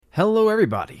Hello,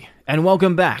 everybody, and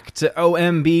welcome back to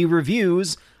OMB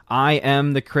Reviews. I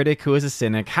am the critic who is a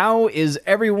cynic. How is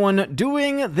everyone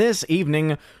doing this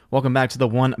evening? Welcome back to the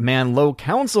One Man Low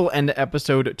Council and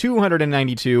episode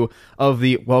 292 of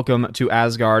the Welcome to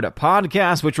Asgard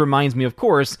podcast, which reminds me, of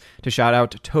course, to shout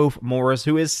out to Toph Morris,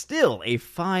 who is still a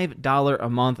 $5 a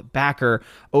month backer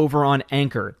over on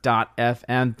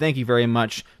Anchor.fm. Thank you very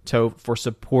much, Toph, for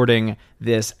supporting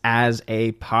this as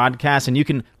a podcast, and you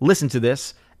can listen to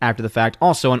this after the fact,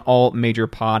 also on all major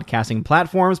podcasting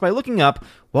platforms by looking up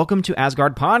Welcome to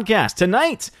Asgard Podcast.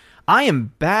 Tonight, I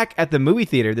am back at the movie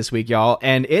theater this week, y'all,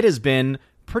 and it has been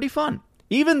pretty fun.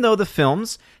 Even though the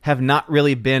films have not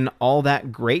really been all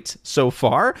that great so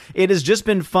far, it has just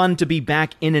been fun to be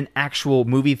back in an actual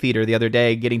movie theater the other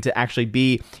day, getting to actually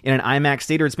be in an IMAX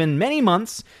theater. It's been many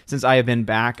months since I have been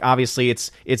back. Obviously,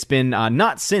 it's been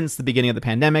not since the beginning of the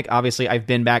pandemic. Obviously, I've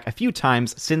been back a few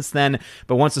times since then,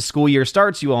 but once the school year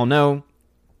starts, you all know,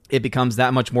 it becomes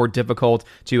that much more difficult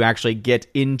to actually get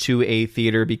into a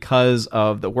theater because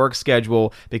of the work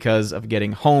schedule, because of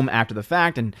getting home after the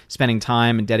fact and spending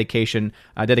time and dedicating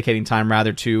time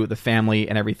rather to the family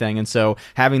and everything. And so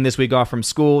having this week off from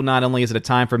school, not only is it a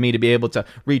time for me to be able to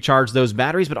recharge those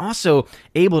batteries, but also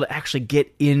able to actually get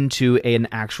into an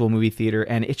actual movie theater.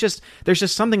 And there's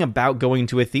just something about going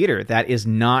to a theater that is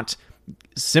not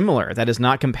similar, that is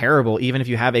not comparable, even if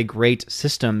you have a great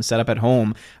system set up at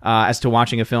home, as to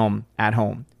watching a film at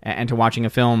home and to watching a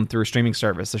film through a streaming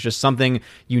service. There's just something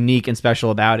unique and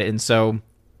special about it. And so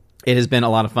it has been a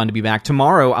lot of fun to be back.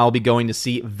 Tomorrow, I'll be going to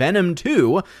see Venom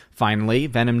 2. Finally,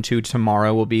 Venom 2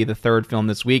 tomorrow will be the third film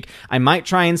this week. I might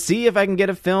try and see if I can get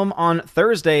a film on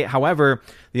Thursday. However,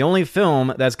 the only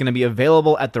film that's going to be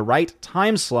available at the right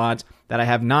time slot that I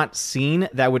have not seen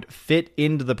that would fit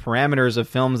into the parameters of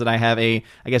films that I have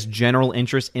general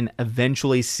interest in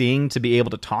eventually seeing to be able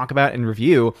to talk about and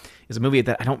review is a movie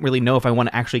that I don't really know if I want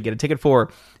to actually get a ticket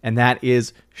for, and that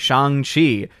is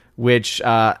Shang-Chi, which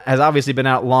has obviously been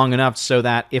out long enough so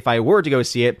that if I were to go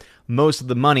see it, most of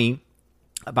the money...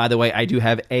 By the way, I do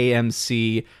have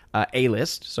AMC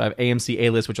A-List, so I have AMC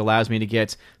A-List, which allows me to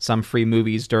get some free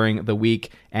movies during the week,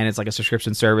 and it's like a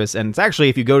subscription service, and it's actually,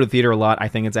 if you go to the theater a lot, I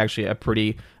think it's actually a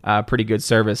pretty good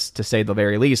service, to say the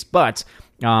very least. But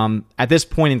at this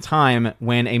point in time,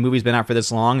 when a movie's been out for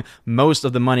this long, most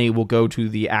of the money will go to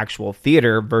the actual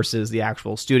theater versus the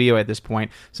actual studio at this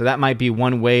point, so that might be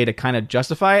one way to kind of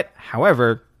justify it.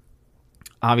 However,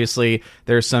 obviously,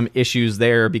 there's some issues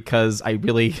there because I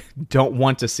really don't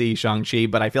want to see Shang-Chi,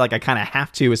 but I feel like I kind of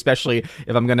have to, especially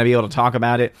if I'm going to be able to talk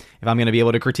about it, if I'm going to be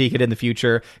able to critique it in the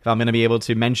future, if I'm going to be able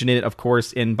to mention it, of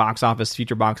course, in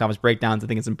future box office breakdowns. I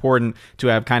think it's important to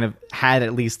have kind of had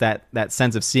at least that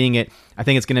sense of seeing it. I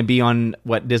think it's going to be on,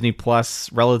 Disney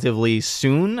Plus relatively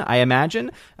soon, I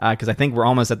imagine, because I think we're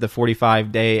almost at the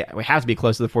 45-day, we have to be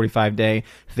close to the 45-day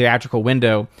theatrical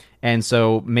window. And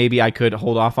so maybe I could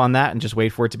hold off on that and just wait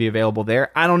for it to be available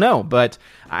there. I don't know, but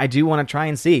I do want to try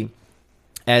and see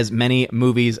as many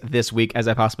movies this week as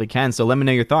I possibly can. So let me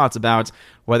know your thoughts about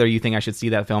whether you think I should see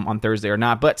that film on Thursday or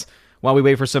not. But while we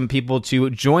wait for some people to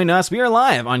join us, we are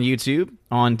live on YouTube,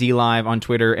 on DLive, on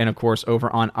Twitter, and of course over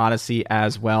on Odyssey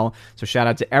as well. So shout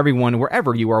out to everyone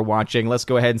wherever you are watching. Let's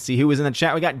go ahead and see who is in the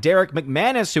chat. We got Derek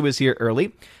McManus, who is here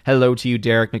early. Hello to you,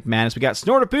 Derek McManus. We got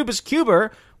Snortopoopus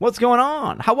Cuber. What's going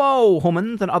on? Hello,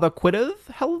 humans and other quitters.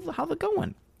 How's it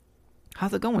going?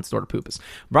 How's it going, Snortopoopus?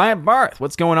 Brian Barth,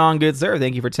 what's going on, good sir?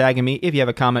 Thank you for tagging me. If you have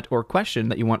a comment or question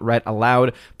that you want read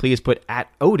aloud, please put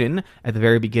 @Odin at the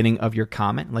very beginning of your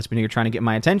comment, unless you're trying to get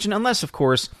my attention, unless, of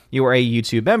course, you are a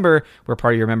YouTube member, where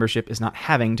part of your membership is not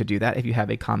having to do that if you have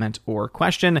a comment or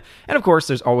question. And, of course,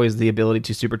 there's always the ability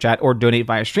to super chat or donate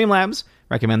via Streamlabs.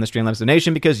 Recommend the Streamlabs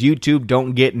donation because YouTube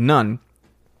don't get none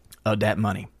of that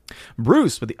money.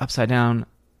 Bruce with the upside down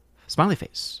smiley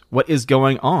face. What is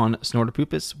going on,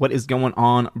 Snortopoopus? What is going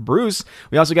on, Bruce?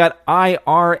 We also got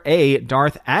IRA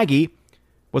Darth Aggie.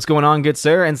 What's going on, good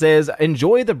sir? And says,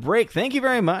 enjoy the break. Thank you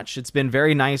very much. It's been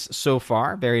very nice so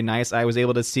far. Very nice. I was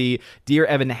able to see Dear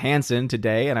Evan Hansen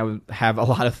today, and I have a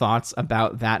lot of thoughts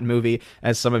about that movie.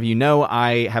 As some of you know,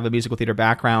 I have a musical theater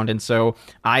background, and so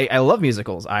I love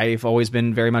musicals. I've always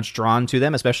been very much drawn to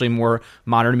them, especially more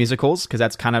modern musicals, because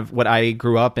that's kind of what I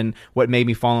grew up and what made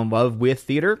me fall in love with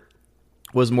theater.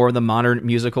 Was more of the modern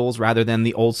musicals rather than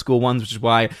the old school ones, which is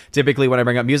why typically when I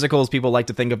bring up musicals, people like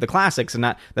to think of the classics, and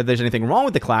not that there's anything wrong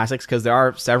with the classics, because there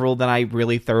are several that I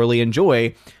really thoroughly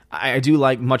enjoy. I do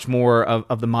like much more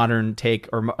of the modern take,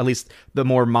 or at least the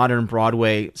more modern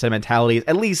Broadway sentimentalities,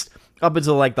 at least up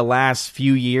until like the last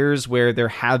few years, where there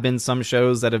have been some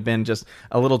shows that have been just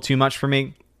a little too much for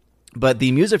me. But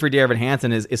the music for Dear Evan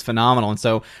Hansen is phenomenal. And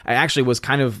so I actually was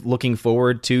kind of looking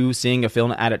forward to seeing a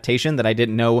film adaptation that I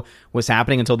didn't know was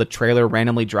happening until the trailer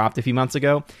randomly dropped a few months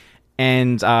ago.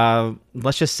 And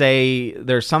let's just say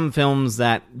there's some films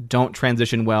that don't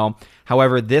transition well.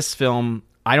 However, this film,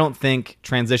 I don't think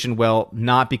transitioned well,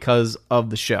 not because of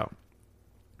the show.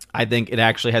 I think it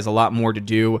actually has a lot more to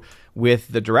do with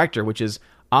the director, which is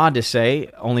odd to say,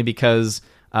 only because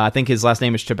I think his last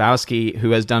name is Chbosky,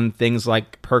 who has done things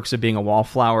like Perks of Being a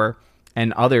Wallflower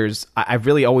and others. I've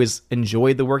really always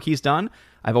enjoyed the work he's done.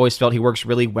 I've always felt he works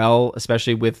really well,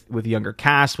 especially with younger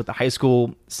cast, with the high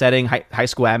school setting, high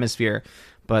school atmosphere.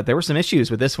 But there were some issues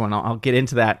with this one. I'll get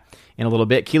into that in a little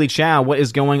bit. Keely Chow, what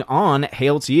is going on?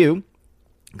 Hail to you.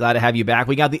 Glad to have you back.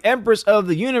 We got the Empress of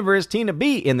the Universe, Tina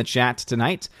B, in the chat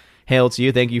tonight. Hail to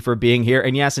you. Thank you for being here.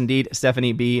 And yes, indeed,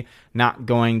 Stephanie B, not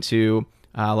going to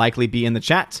likely be in the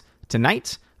chat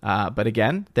tonight. But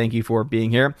again, thank you for being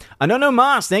here. Anono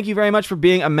Moss, thank you very much for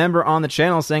being a member on the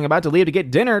channel, saying about to leave to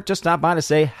get dinner. Just stop by to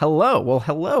say hello. Well,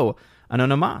 hello,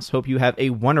 Anono Moss. Hope you have a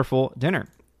wonderful dinner.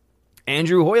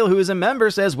 Andrew Hoyle, who is a member,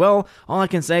 says, well, all I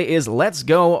can say is let's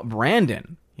go,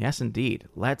 Brandon. Yes, indeed.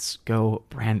 Let's go,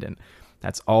 Brandon.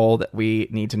 That's all that we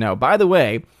need to know. By the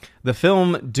way, the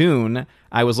film Dune,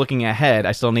 I was looking ahead.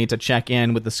 I still need to check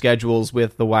in with the schedules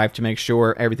with the wife to make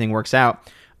sure everything works out.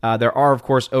 There are, of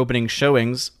course, opening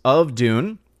showings of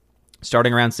Dune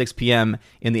starting around 6 p.m.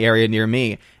 in the area near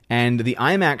me. And the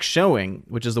IMAX showing,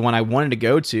 which is the one I wanted to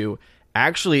go to,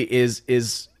 actually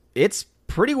it's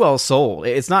pretty well sold.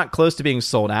 It's not close to being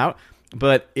sold out,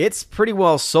 but it's pretty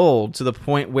well sold to the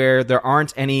point where there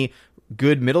aren't any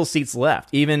good middle seats left,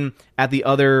 even at the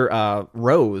other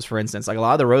rows, for instance. Like a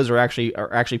lot of the rows are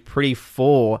actually pretty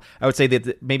full. I would say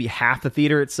that maybe half the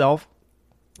theater itself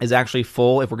is actually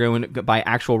full if we're going by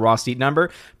actual raw seat number,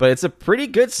 but it's a pretty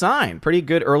good sign, pretty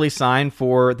good early sign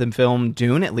for the film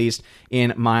Dune, at least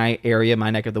in my area,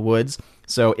 my neck of the woods.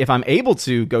 So if I'm able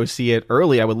to go see it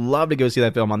early, I would love to go see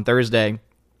that film on Thursday,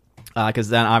 because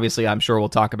then obviously I'm sure we'll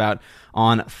talk about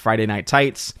on Friday Night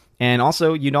Tights. And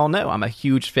also, you all know, I'm a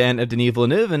huge fan of Denis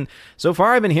Villeneuve, and so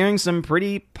far I've been hearing some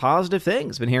pretty positive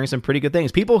things, been hearing some pretty good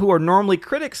things. People who are normally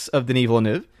critics of Denis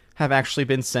Villeneuve have actually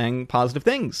been saying positive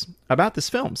things about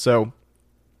this film, so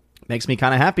makes me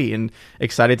kind of happy and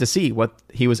excited to see what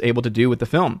he was able to do with the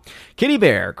film. Kitty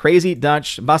Bear, Crazy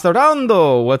Dutch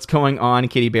Bastardando, what's going on,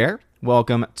 Kitty Bear?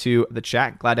 Welcome to the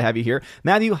chat. Glad to have you here.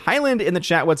 Matthew Highland in the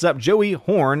chat, what's up? Joey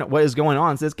Horn, what is going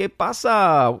on? Says, ¿Qué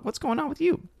pasa? What's going on with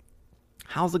you?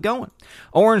 How's it going?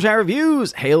 Orange Eye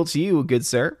Reviews, hail to you, good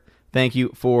sir. Thank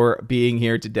you for being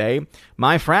here today.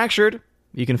 My Fractured,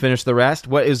 you can finish the rest.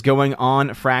 What is going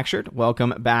on, Fractured?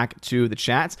 Welcome back to the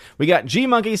chats. We got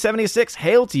G-Monkey76,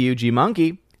 hail to you,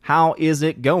 G-Monkey. How is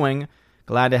it going?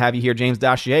 Glad to have you here. James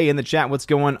Dachier in the chat, what's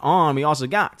going on? We also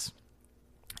got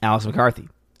Alex McCarthy,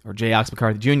 or J. Alex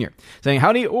McCarthy Jr., saying,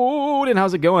 howdy, Odin,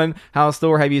 how's it going? How's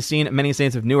Thor? Have you seen Many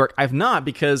Saints of Newark? I've not,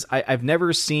 because I've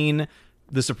never seen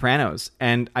The Sopranos,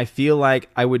 and I feel like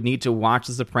I would need to watch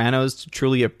The Sopranos to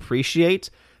truly appreciate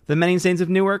The Many Saints of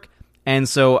Newark, and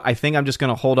so I think I'm just going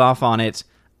to hold off on it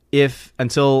if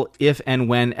and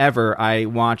whenever I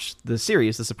watch the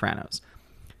series The Sopranos.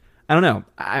 I don't know.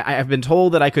 I've been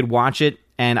told that I could watch it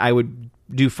and I would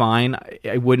do fine.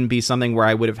 It wouldn't be something where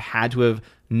I would have had to have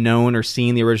known or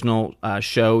seen the original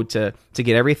show to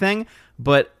get everything,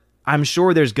 but I'm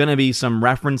sure there's going to be some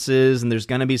references and there's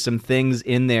going to be some things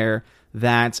in there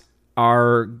that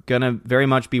are going to very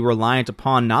much be reliant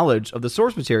upon knowledge of the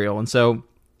source material. And so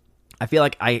I feel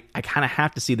like I kind of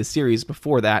have to see the series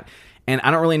before that. And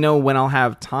I don't really know when I'll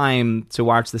have time to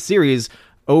watch the series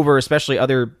over especially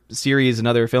other series and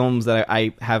other films that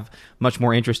I have much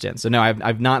more interest in. So no,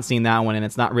 I've not seen that one, and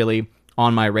it's not really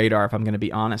on my radar if I'm going to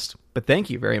be honest. But thank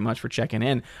you very much for checking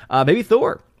in. Baby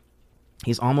Thor,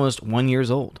 he's almost 1 year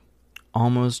old.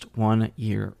 Almost 1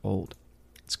 year old.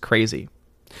 It's crazy.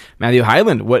 Matthew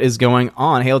Highland, what is going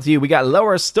on? Hail to you. We got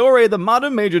Laura Story, the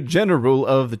modern major general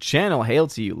of the channel. Hail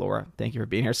to you, Laura. Thank you for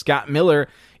being here. Scott Miller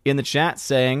in the chat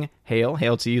saying, hail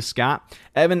to you, Scott.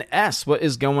 Evan S., what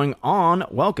is going on?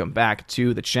 Welcome back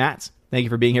to the chat. Thank you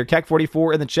for being here.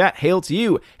 Keck44 in the chat. Hail to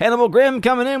you. Hannibal Grimm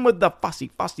coming in with the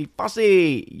fussy.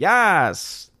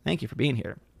 Yes. Thank you for being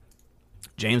here.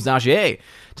 James Dachier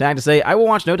tagged to say, I will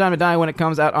watch No Time to Die when it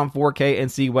comes out on 4K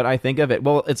and see what I think of it.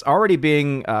 Well, it's already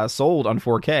being sold on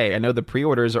 4K. I know the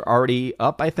pre-orders are already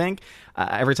up, I think.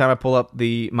 Every time I pull up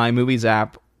the My Movies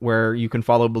app where you can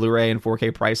follow Blu-ray and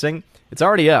 4K pricing, it's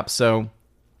already up. So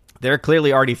they're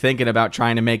clearly already thinking about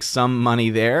trying to make some money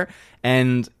there.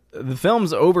 And the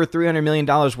film's over $300 million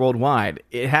worldwide.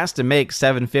 It has to make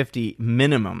 $750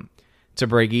 minimum to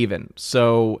break even.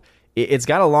 So it's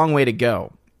got a long way to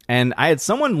go. And I had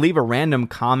someone leave a random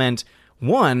comment,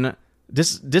 one,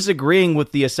 disagreeing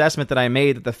with the assessment that I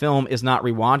made that the film is not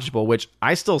rewatchable, which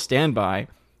I still stand by.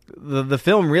 The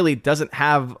film really doesn't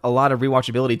have a lot of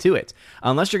rewatchability to it.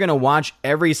 Unless you're going to watch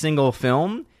every single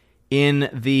film in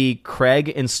the Craig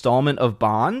installment of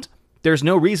Bond, there's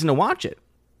no reason to watch it.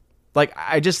 Like,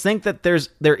 I just think that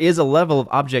there is a level of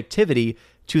objectivity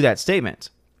to that statement,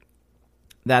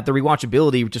 that the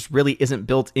rewatchability just really isn't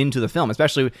built into the film,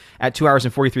 especially at 2 hours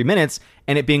and 43 minutes,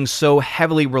 and it being so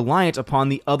heavily reliant upon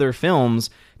the other films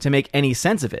to make any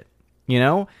sense of it, you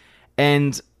know?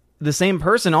 And the same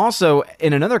person also,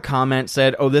 in another comment,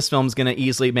 said, oh, this film's going to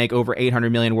easily make over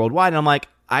 800 million worldwide. And I'm like,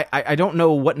 I don't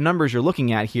know what numbers you're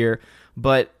looking at here,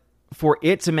 but for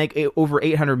it to make over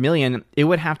 800 million, it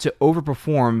would have to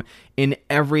overperform in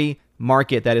every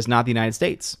market that is not the United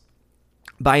States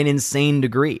by an insane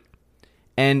degree.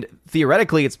 And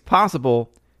theoretically, it's possible,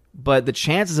 but the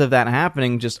chances of that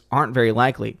happening just aren't very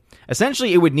likely.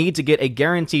 Essentially, it would need to get a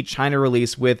guaranteed China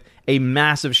release with a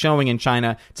massive showing in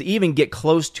China to even get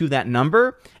close to that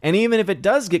number. And even if it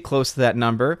does get close to that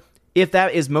number, if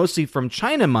that is mostly from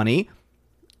China money,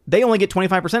 they only get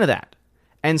 25% of that.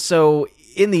 And so,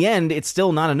 in the end, it's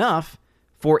still not enough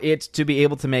for it to be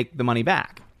able to make the money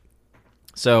back.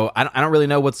 So I don't really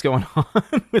know what's going on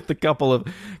with the couple of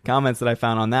comments that I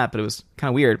found on that, but it was kind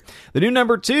of weird. The new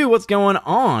number 2, what's going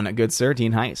on? Good sir,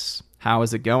 Teen Heist. How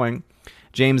is it going?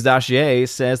 James Dachier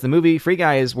says the movie Free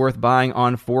Guy is worth buying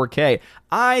on 4K.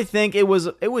 I think it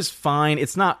was fine.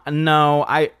 It's not. No,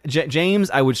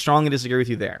 James, I would strongly disagree with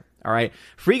you there. All right,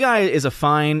 Free Guy is a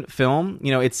fine film.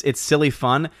 You know, it's silly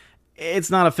fun.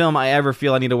 It's not a film I ever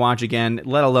feel I need to watch again,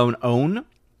 let alone own.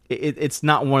 It's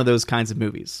not one of those kinds of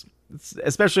movies.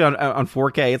 Especially on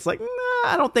 4K, it's like,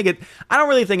 I don't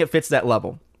really think it fits that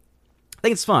level. I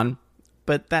think it's fun,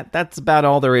 but that's about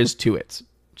all there is to it,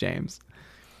 James.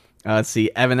 Let's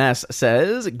see. Evan S.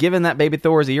 says, given that Baby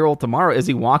Thor is a year old tomorrow, is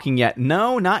he walking yet?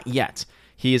 No, not yet.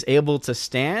 He is able to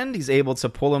stand. He's able to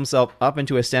pull himself up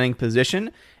into a standing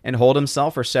position and hold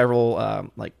himself for several,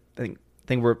 I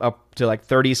think we're up to like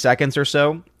 30 seconds or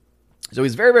so. So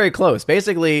he's very, very close.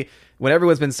 Basically, what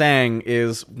everyone's been saying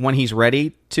is when he's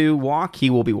ready to walk, he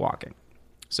will be walking.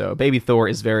 So Baby Thor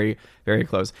is very, very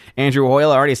close. Andrew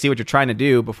Hoyle, I already see what you're trying to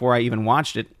do before I even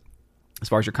watched it, as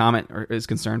far as your comment is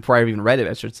concerned, before I even read it,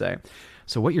 I should say.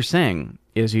 So what you're saying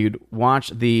is you'd watch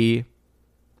the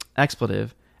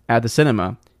expletive at the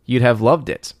cinema, you'd have loved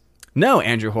it. No,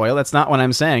 Andrew Hoyle, that's not what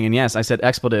I'm saying. And yes, I said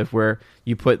expletive where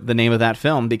you put the name of that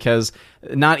film, because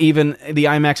not even the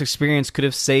IMAX experience could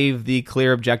have saved the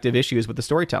clear objective issues with the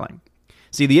storytelling.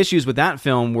 See, the issues with that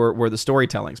film were the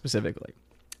storytelling specifically.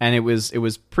 And it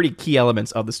was pretty key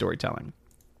elements of the storytelling.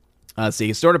 Let's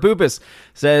see. Sorta Poopus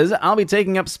says, I'll be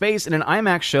taking up space in an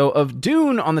IMAX show of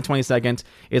Dune on the 22nd.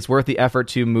 It's worth the effort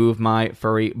to move my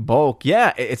furry bulk.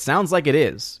 Yeah, it sounds like it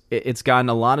is. It's gotten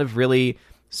a lot of really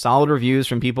solid reviews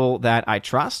from people that I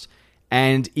trust.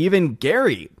 And even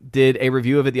Gary did a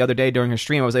review of it the other day during his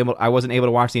stream. I wasn't able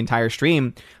to watch the entire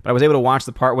stream, but I was able to watch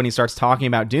the part when he starts talking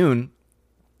about Dune.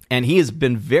 And he has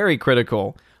been very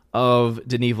critical of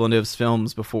Denis Villeneuve's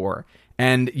films before.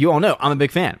 And you all know, I'm a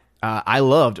big fan. I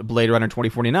loved Blade Runner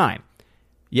 2049.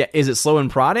 Yeah, is it slow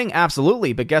and prodding?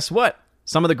 Absolutely. But guess what?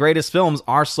 Some of the greatest films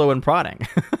are slow and prodding.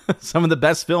 Some of the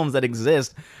best films that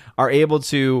exist are able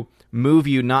to move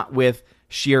you not with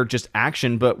sheer just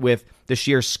action, but with the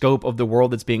sheer scope of the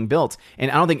world that's being built. And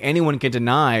I don't think anyone can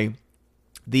deny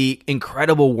the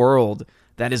incredible world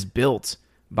that is built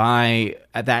by,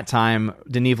 at that time,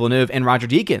 Denis Villeneuve and Roger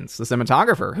Deakins, the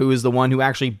cinematographer, who is the one who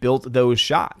actually built those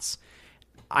shots.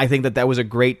 I think that was a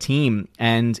great team,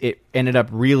 and it ended up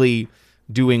really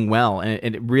doing well.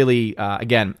 And it really,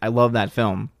 again, I love that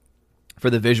film for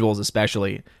the visuals,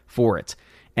 especially for it.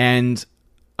 And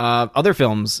other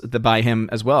films that by him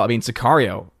as well. I mean,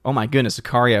 Sicario. Oh my goodness,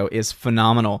 Sicario is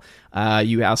phenomenal.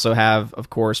 You also have, of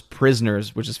course,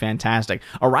 Prisoners, which is fantastic.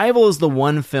 Arrival is the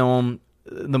one film,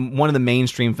 one of the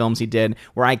mainstream films he did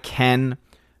where I can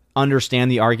understand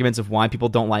the arguments of why people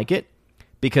don't like it,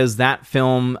 because that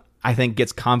film, I think,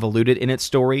 gets convoluted in its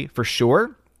story for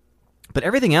sure. But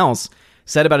everything else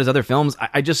said about his other films,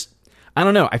 I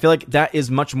don't know. I feel like that is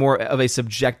much more of a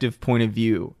subjective point of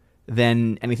view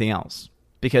than anything else,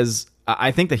 because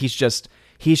I think that he's just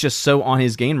so on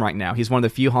his game right now. He's one of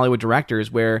the few Hollywood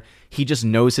directors where he just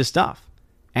knows his stuff,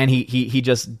 and he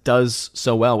just does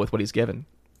so well with what he's given.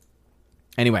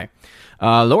 Anyway,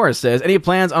 Laura says, any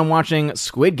plans on watching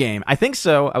Squid Game? I think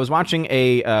so. I was watching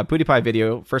a PewDiePie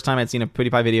video. First time I'd seen a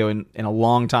PewDiePie video in a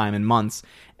long time, in months.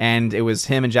 And it was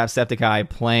him and Jacksepticeye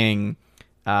playing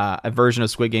a version of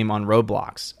Squid Game on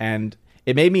Roblox, and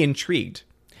it made me intrigued.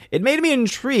 It made me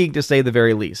intrigued, to say the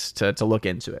very least, to look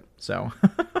into it. So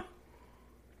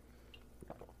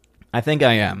I think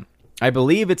I am. I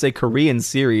believe it's a Korean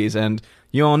series, and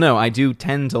you all know I do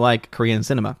tend to like Korean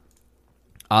cinema,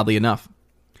 oddly enough.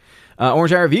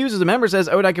 Orange Eye Reviews, as a member, says,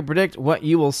 I can predict what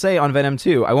you will say on Venom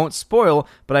 2. I won't spoil,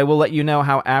 but I will let you know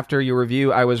how after your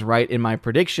review I was right in my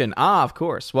prediction. Of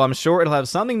course. Well, I'm sure it'll have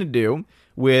something to do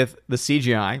with the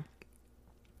CGI.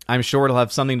 I'm sure it'll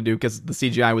have something to do, because the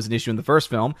CGI was an issue in the first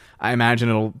film. I imagine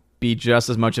it'll be just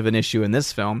as much of an issue in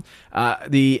this film.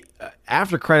 The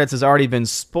after credits has already been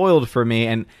spoiled for me,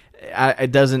 and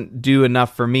it doesn't do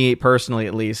enough for me, personally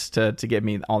at least, to get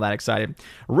me all that excited.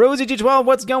 Rosie G12,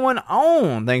 what's going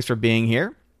on? Thanks for being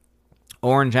here.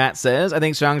 Orange Hat says, I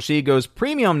think Shang-Chi goes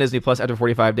premium Disney Plus after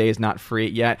 45 days, not free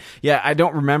yet. Yeah, I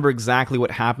don't remember exactly what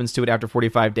happens to it after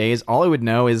 45 days. All I would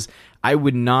know is I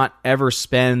would not ever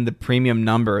spend the premium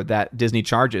number that Disney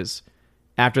charges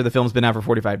after the film's been out for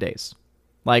 45 days.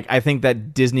 Like, I think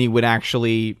that Disney would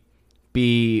actually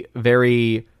be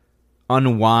very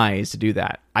unwise to do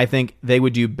that. I think they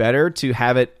would do better to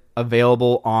have it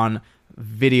available on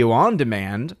video on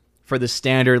demand for the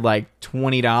standard, like,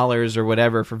 $20 or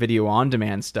whatever for video on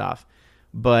demand stuff,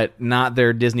 but not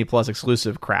their Disney Plus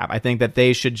exclusive crap. I think that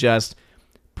they should just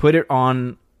put it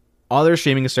on other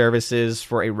streaming services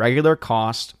for a regular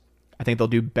cost. I think they'll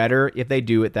do better if they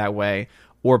do it that way,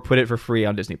 or put it for free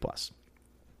on Disney Plus,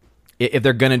 if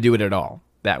they're going to do it at all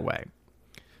that way.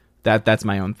 That's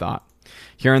my own thought.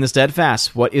 Here in the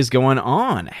Steadfast, what is going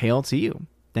on? Hail to you.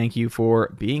 Thank you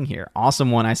for being here. Awesome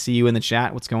one. I see you in the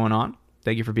chat. What's going on?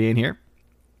 Thank you for being here.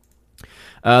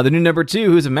 The new number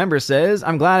 2, who's a member, says,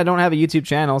 I'm glad I don't have a YouTube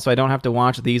channel, so I don't have to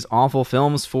watch these awful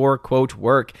films for, quote,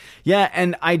 work. Yeah,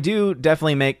 and I do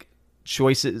definitely make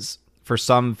choices for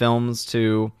some films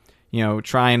to,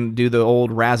 try and do the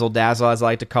old razzle-dazzle, as I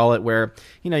like to call it, where,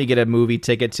 you get a movie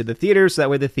ticket to the theater, so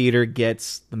that way the theater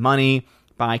gets the money,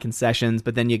 buy concessions,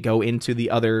 but then you go into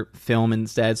the other film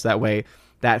instead, so that way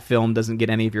that film doesn't get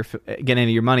any of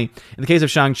your money. In the case of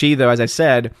Shang-Chi, though, as I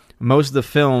said, most of the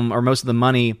film, or most of the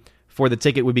money for the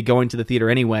ticket, would be going to the theater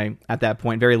anyway at that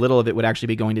point. Very little of it would actually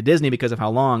be going to Disney because of how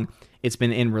long it's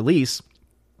been in release.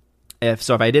 If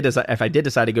I did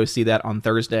decide to go see that on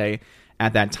Thursday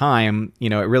at that time,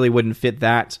 it really wouldn't fit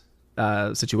that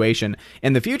situation.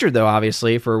 In the future, though,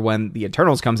 obviously, for when The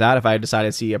Eternals comes out, if I decide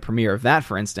to see a premiere of that,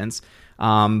 for instance,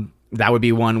 that would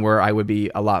be one where I would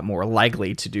be a lot more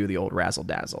likely to do the old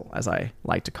razzle-dazzle, as I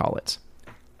like to call it.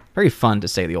 Very fun to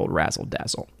say the old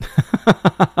razzle-dazzle.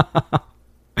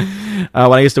 When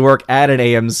I used to work at an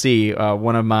AMC,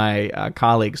 one of my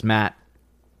colleagues, Matt,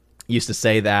 used to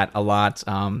say that a lot.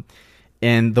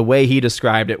 And the way he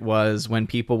described it was when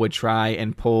people would try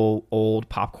and pull old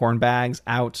popcorn bags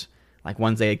out, like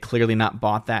ones they had clearly not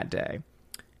bought that day,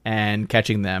 and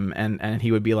catching them, and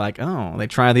he would be like, oh, they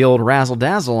tried the old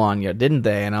razzle-dazzle on you, didn't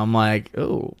they? And I'm like,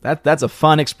 oh, that's a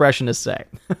fun expression to say.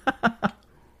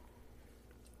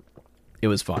 It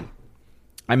was fun.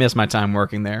 I miss my time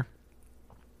working there.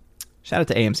 Shout out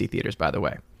to AMC Theaters, by the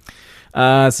way.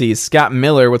 Let's see, Scott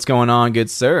Miller, what's going on,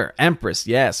 good sir? Empress,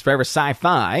 yes, Forever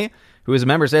Sci-Fi, who is a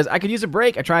member, says, I could use a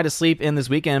break. I tried to sleep in this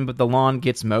weekend, but the lawn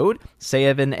gets mowed.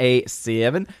 7 a.m.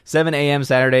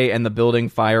 Saturday, and the building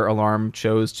fire alarm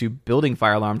chose to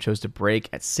break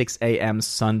at 6 a.m.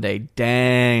 Sunday.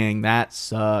 Dang, that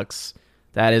sucks.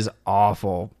 That is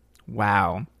awful.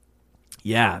 Wow.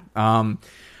 Yeah. I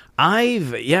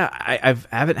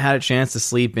haven't had a chance to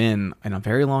sleep in a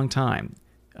very long time.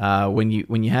 When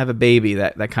you have a baby,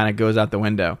 that kind of goes out the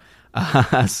window.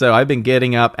 So I've been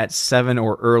getting up at 7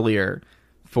 or earlier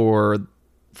for the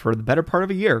better part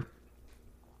of a year.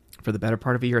 For the better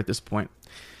part of a year at this point.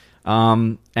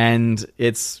 And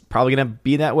it's probably going to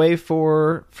be that way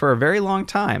for a very long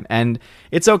time. And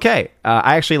it's okay.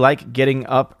 I actually like getting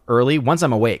up early once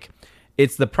I'm awake.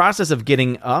 It's the process of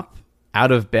getting up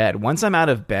out of bed. Once I'm out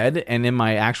of bed and in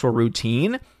my actual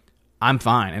routine, I'm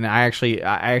fine, and I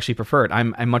actually prefer it.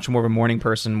 I'm much more of a morning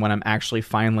person when I'm actually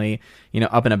finally,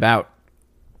 up and about.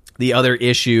 The other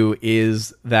issue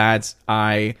is that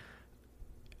I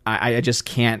just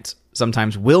can't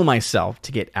sometimes will myself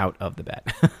to get out of the bed.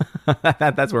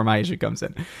 That's where my issue comes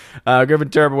in. Griffin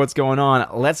Turbo, what's going on?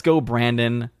 Let's go,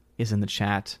 Brandon is in the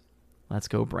chat. Let's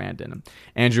go, Brandon.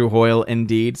 Andrew Hoyle,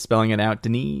 indeed, spelling it out.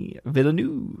 Denis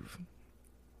Villeneuve.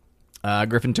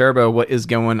 Griffin Turbo, what is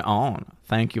going on?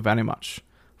 Thank you very much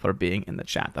for being in the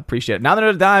chat. Appreciate it. Now that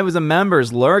Another Dime is a member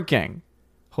is lurking.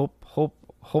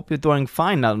 Hope you're doing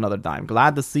fine, Not Another Dime.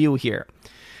 Glad to see you here.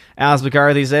 Alice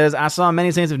McCarthy says, I saw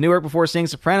Many Saints of Newark before seeing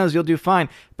Sopranos. You'll do fine.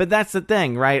 But that's the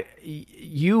thing, right?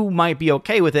 You might be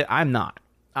okay with it. I'm not.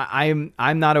 I'm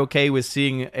not okay with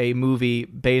seeing a movie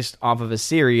based off of a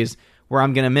series where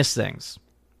I'm going to miss things.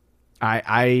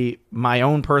 My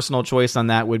own personal choice on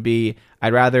that would be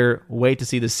I'd rather wait to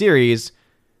see the series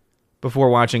before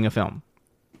watching a film.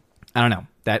 I don't know.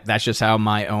 That's just how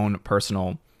my own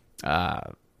personal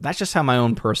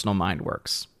mind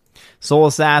works. Soul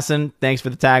Assassin, thanks for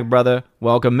the tag, brother.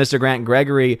 Welcome, Mr. Grant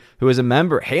Gregory, who is a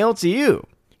member. Hail to you.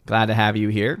 Glad to have you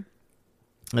here.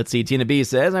 Let's see. Tina B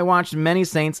says, I watched Many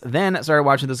Saints, then started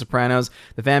watching The Sopranos.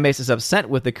 The fan base is upset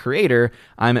with the creator.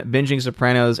 I'm binging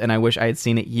Sopranos, and I wish I had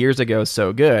seen it years ago.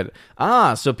 So good.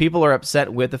 So people are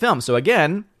upset with the film. So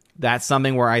again, that's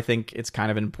something where I think it's kind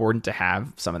of important to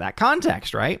have some of that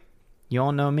context, right? You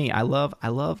all know me. I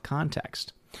love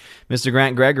context. Mr.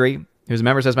 Grant Gregory, who's a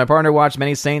member, says, my partner watched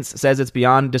Many Saints, says it's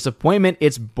beyond disappointment.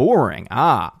 It's boring.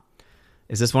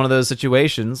 Is this one of those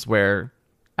situations where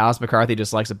Alice McCarthy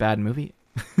just likes a bad movie?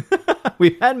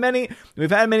 We've had many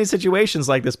situations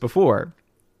like this before.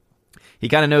 He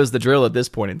kind of knows the drill at this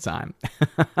point in time.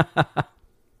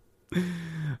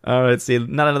 Let's see.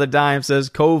 Not Another Dime says,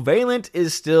 Covalent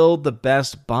is still the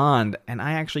best Bond. And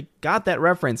I actually got that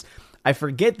reference. I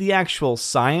forget the actual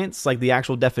science, like the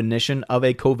actual definition of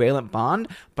a covalent bond,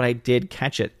 but I did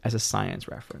catch it as a science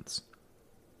reference.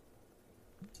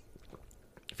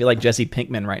 I feel like Jesse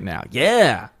Pinkman right now.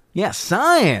 Yeah,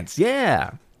 science,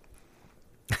 yeah.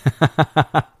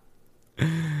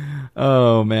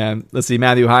 Oh, man. Let's see.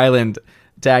 Matthew Highland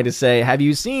tagged to say, have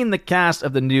you seen the cast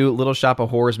of the new Little Shop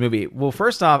of Horrors movie? Well,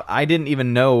 first off, I didn't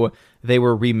even know they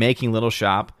were remaking Little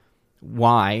Shop.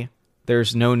 Why?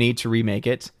 There's no need to remake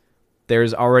it.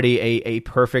 There's already a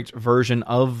perfect version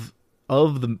of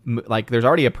the, like, there's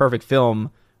already a perfect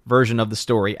film version of the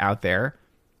story out there.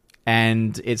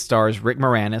 And it stars Rick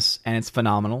Moranis, and it's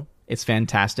phenomenal. It's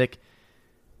fantastic.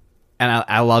 And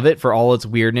I love it for all its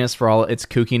weirdness, for all its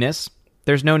kookiness.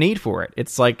 There's no need for it.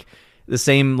 It's like the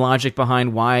same logic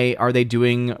behind why are they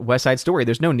doing West Side Story.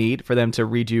 There's no need for them to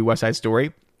redo West Side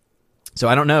Story. So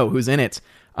I don't know who's in it.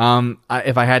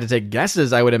 If I had to take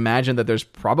guesses, I would imagine that there's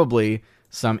probably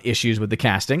some issues with the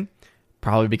casting.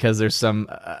 Probably because there's some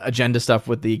agenda stuff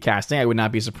with the casting. I would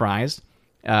not be surprised,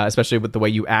 especially with the way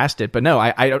you asked it. But no,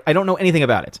 I don't know anything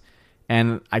about it.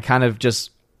 And I kind of just,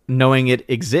 knowing it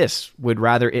exists, would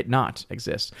rather it not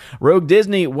exist. Rogue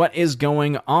Disney, what is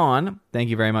going on? Thank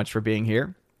you very much for being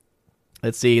here.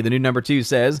 Let's see. The new number 2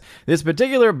 says, this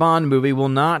particular Bond movie will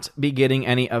not be getting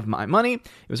any of my money.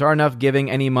 It was hard enough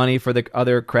giving any money for the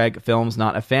other Craig films.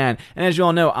 Not a fan. And as you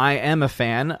all know, I am a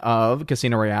fan of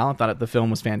Casino Royale. I thought the film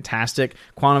was fantastic.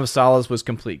 Quantum of Solace was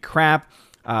complete crap.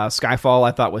 Skyfall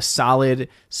I thought was solid.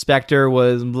 Spectre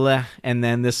was bleh. And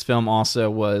then this film also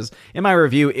was, in my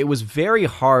review, it was very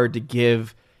hard to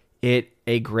give it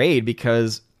a grade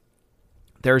because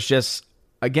there's just,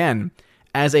 again,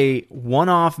 as a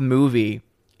one-off movie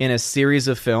in a series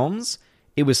of films,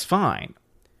 it was fine.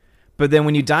 But then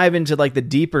when you dive into like the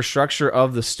deeper structure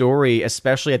of the story,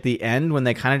 especially at the end when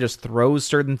they kind of just throw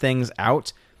certain things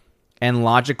out and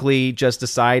logically just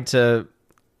decide to,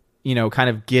 you know, kind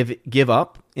of give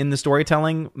up in the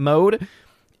storytelling mode,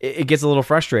 it gets a little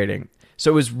frustrating.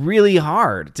 So it was really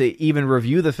hard to even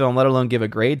review the film, let alone give a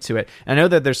grade to it. And I know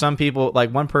that there's some people,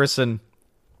 like one person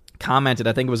commented,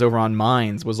 I think it was over on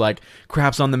Minds, was like,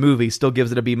 craps on the movie, still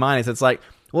gives it a B-. It's like,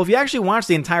 well, if you actually watch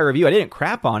the entire review, I didn't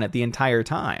crap on it the entire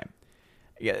time.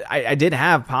 I did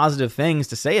have positive things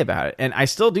to say about it, and I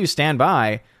still do stand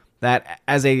by that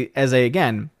as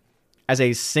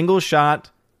a single shot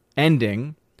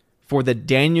ending for the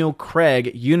Daniel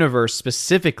Craig universe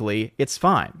specifically, it's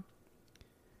fine.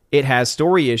 It has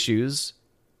story issues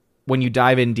when you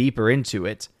dive in deeper into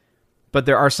it, but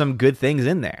there are some good things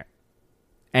in there.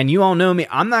 And you all know me,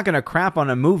 I'm not going to crap on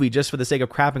a movie just for the sake of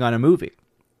crapping on a movie.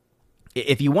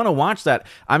 If you want to watch that,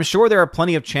 I'm sure there are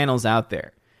plenty of channels out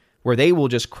there where they will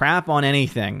just crap on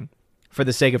anything for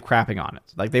the sake of crapping on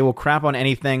it. Like they will crap on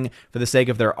anything for the sake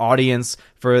of their audience,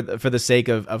 for the sake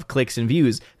of clicks and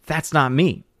views. That's not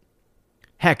me.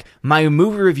 Heck, my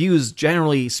movie reviews,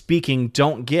 generally speaking,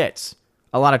 don't get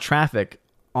a lot of traffic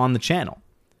on the channel.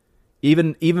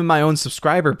 Even my own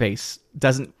subscriber base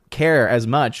doesn't care as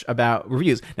much about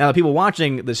reviews. Now, the people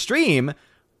watching the stream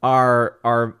are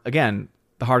again,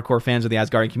 the hardcore fans of the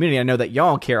Asgardian community. I know that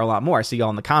y'all care a lot more. I see y'all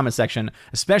in the comment section,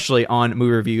 especially on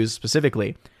movie reviews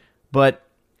specifically. But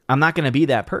I'm not going to be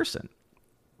that person.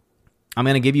 I'm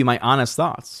going to give you my honest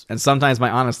thoughts. And sometimes my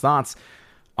honest thoughts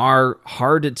are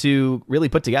hard to really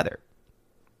put together.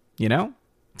 You know?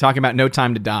 Talking about No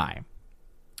Time to Die.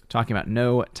 talking about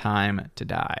No Time to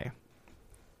Die.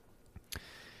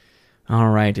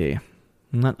 Alrighty.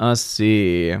 Let us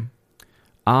see.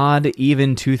 Odd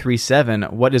Even 237.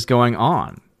 What is going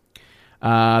on?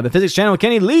 The Physics Channel,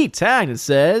 Kenny Lee tagged and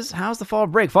says, how's the fall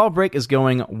break? Fall break is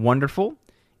going wonderful.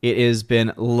 It has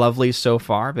been lovely so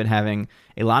far. Been having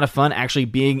a lot of fun actually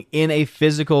being in a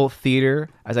physical theater.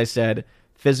 As I said,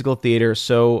 physical theater,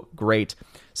 so great.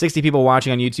 60 people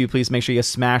watching on YouTube. Please make sure you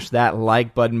smash that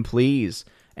like button, please.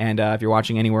 And if you're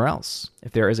watching anywhere else,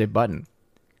 if there is a button,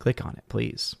 click on it,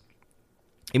 please.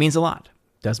 It means a lot.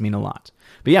 Does mean a lot.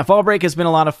 But yeah, fall break has been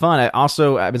a lot of fun.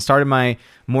 I've been starting my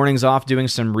mornings off doing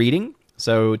some reading.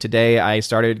 So today I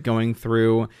started going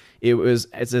through,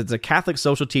 it's a Catholic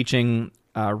social teaching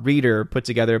reader put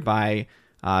together by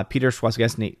Peter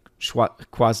Kwasniewski.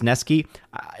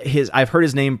 I've heard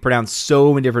his name pronounced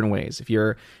so many different ways. If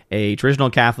you're a traditional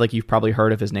Catholic, you've probably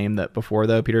heard of his name before,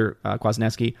 though. Peter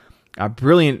Kwasniewski, a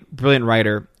brilliant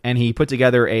writer, and he put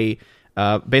together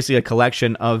basically a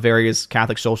collection of various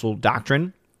Catholic social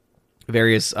doctrine,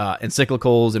 various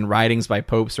encyclicals and writings by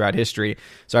popes throughout history.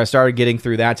 So I started getting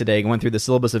through that today, going through the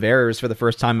Syllabus of Errors for the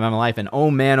first time in my life, and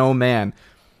oh man,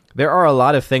 there are a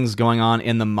lot of things going on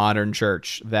in the modern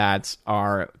church that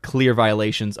are clear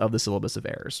violations of the Syllabus of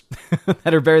Errors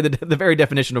that are the very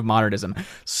definition of modernism.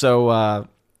 So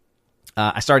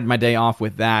I started my day off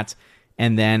with that,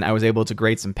 and then I was able to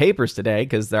grade some papers today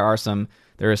because there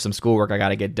is some schoolwork I got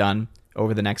to get done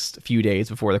over the next few days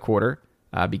before the quarter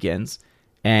begins.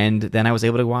 And then I was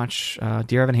able to watch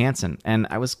Dear Evan Hansen, and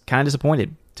I was kind of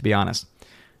disappointed, to be honest.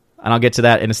 And I'll get to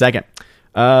that in a second.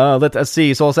 Let us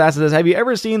see. Soul Assassin says, have you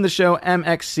ever seen the show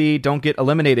MXC Don't Get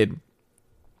Eliminated?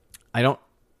 I don't...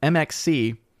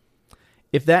 MXC.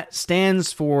 If that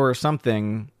stands for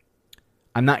something,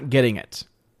 I'm not getting it.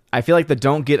 I feel like the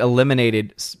Don't Get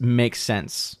Eliminated makes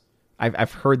sense.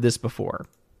 I've heard this before,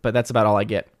 but that's about all I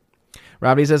get.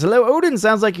 Robbie says, hello, Odin.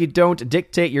 Sounds like you don't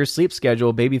dictate your sleep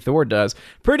schedule. Baby Thor does.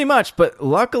 Pretty much, but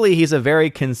luckily he's a very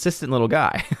consistent little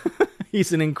guy.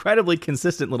 He's an incredibly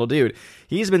consistent little dude.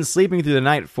 He's been sleeping through the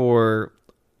night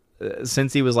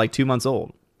since he was like 2 months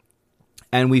old.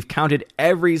 And we've counted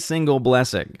every single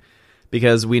blessing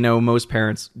because we know most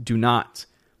parents do not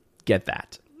get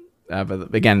that.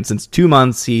 But again, since 2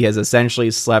 months, he has essentially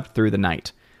slept through the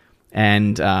night.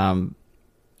 And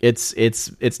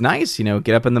it's nice, get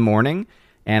up in the morning,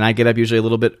 and I get up usually a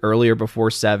little bit earlier before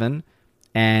 7,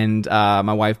 and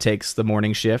my wife takes the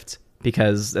morning shift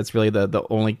because that's really the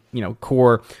only,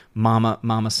 core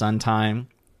mama-son time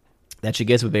that she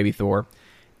gets with baby Thor.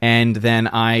 And then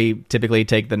I typically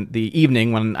take the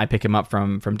evening when I pick him up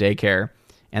from daycare,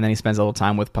 and then he spends a little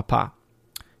time with Papa.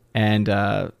 And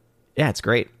yeah, it's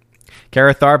great.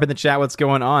 Kara Tharp in the chat, what's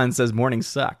going on, says mornings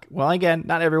suck. Well, again,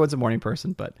 not everyone's a morning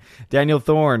person, but Daniel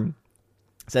Thorne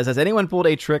says, has anyone pulled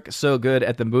a trick so good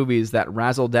at the movies that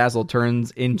Razzle Dazzle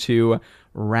turns into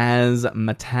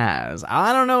Razzmatazz?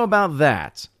 I don't know about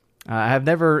that. I've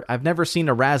never seen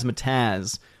a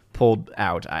Razzmatazz pulled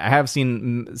out. I have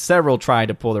seen several try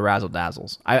to pull the Razzle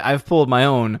Dazzles. I've pulled my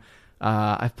own.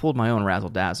 I've pulled my own Razzle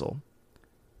Dazzle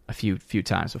a few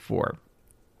times before.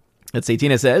 Let's see,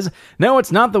 Tina says, no,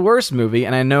 it's not the worst movie,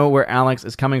 and I know where Alex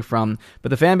is coming from, but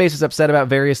the fan base is upset about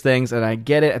various things, and I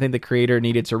get it. I think the creator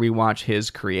needed to rewatch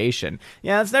his creation.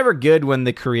 Yeah, it's never good when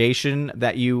the creation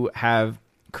that you have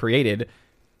created,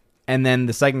 and then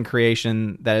the second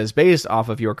creation that is based off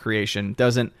of your creation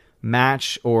doesn't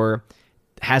match or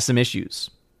has some issues.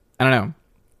 I don't know.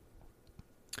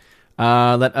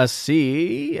 Let us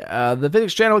see. The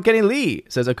Physics Channel with Kenny Lee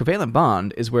says a covalent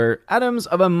bond is where atoms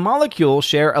of a molecule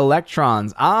share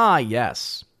electrons. Ah,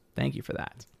 yes. Thank you for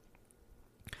that.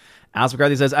 Alice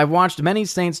McCarthy says, I've watched Many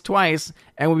Saints twice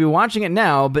and will be watching it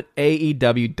now, but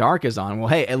AEW Dark is on. Well,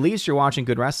 hey, at least you're watching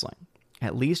good wrestling.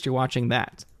 At least you're watching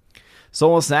that.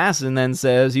 Soul Assassin then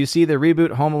says, you see the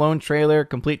reboot Home Alone trailer,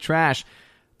 complete trash.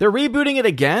 They're rebooting it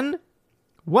again?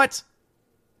 What?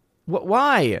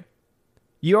 Why?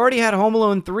 You already had Home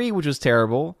Alone 3, which was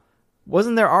terrible.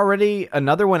 Wasn't there already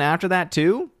another one after that,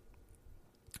 too?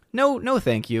 No,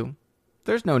 thank you.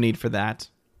 There's no need for that.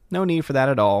 No need for that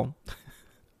at all.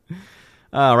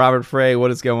 Robert Frey, what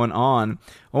is going on?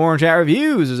 Orange Hat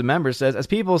Reviews, as a member, says, as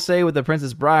people say with The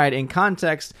Princess Bride, in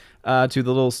context to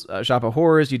the Little Shop of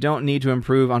Horrors, you don't need to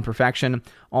improve on perfection.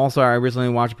 Also, I recently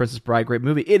watched Princess Bride, great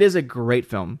movie. It is a great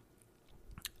film.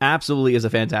 Absolutely is a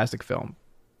fantastic film.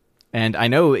 And I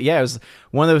know, yeah, it was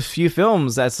one of those few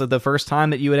films that's the first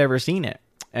time that you had ever seen it.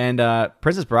 And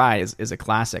Princess Bride is a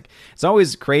classic. It's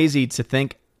always crazy to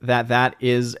think that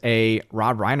is a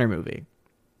Rob Reiner movie.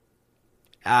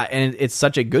 And it's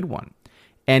such a good one.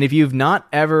 And if you've not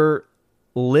ever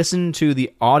listen to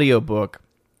the audiobook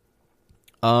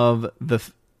of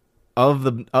the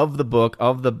book,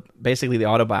 of the basically the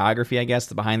autobiography, I guess,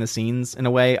 the behind the scenes in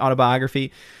a way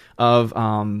autobiography of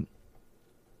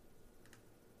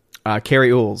Carrie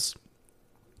Ules.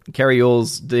 Carrie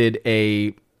Ules did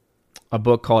a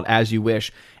book called As You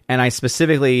Wish, and I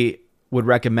specifically would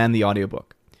recommend the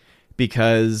audiobook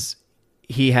because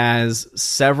he has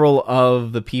several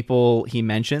of the people he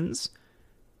mentions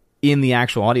in the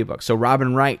actual audiobook. So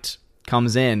Robin Wright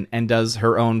comes in and does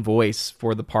her own voice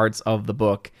for the parts of the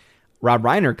book. Rob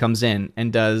Reiner comes in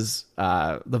and does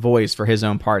the voice for his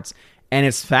own parts. And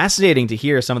it's fascinating to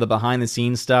hear some of the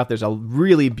behind-the-scenes stuff. There's a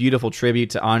really beautiful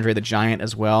tribute to Andre the Giant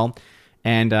as well.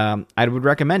 And I would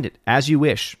recommend it. As You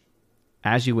Wish.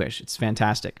 As You Wish. It's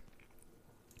fantastic.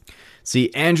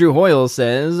 See, Andrew Hoyle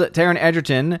says, Taron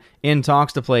Egerton in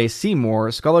talks to play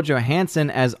Seymour, Scarlett Johansson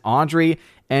as Audrey,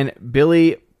 and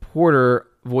Billy Porter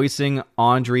voicing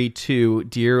Audrey too.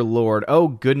 Dear Lord. Oh,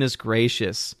 goodness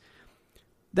gracious.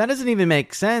 That doesn't even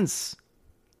make sense.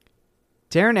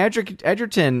 Taron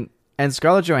Egerton and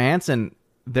Scarlett Johansson,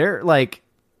 they're not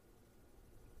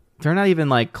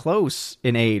even close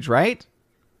in age, right?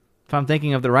 If I'm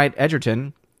thinking of the right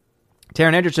Egerton.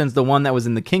 Taron Egerton's the one that was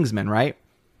in The Kingsman, right?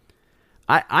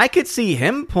 I could see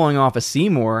him pulling off a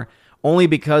Seymour only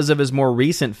because of his more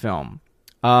recent film.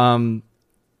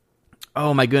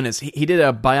 Oh my goodness. He did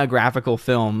a biographical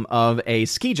film of a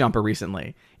ski jumper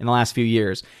recently in the last few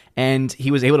years. And he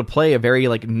was able to play a very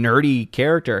nerdy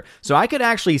character. So I could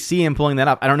actually see him pulling that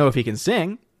up. I don't know if he can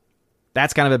sing.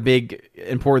 That's kind of a big,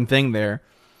 important thing there.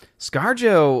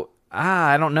 ScarJo,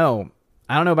 I don't know.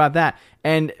 I don't know about that.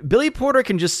 And Billy Porter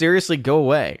can just seriously go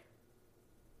away.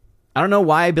 I don't know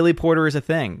why Billy Porter is a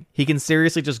thing. He can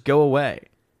seriously just go away.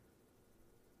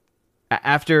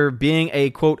 After being a,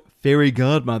 quote, fairy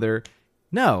godmother,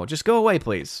 no, just go away,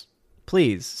 please.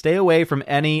 Please, stay away from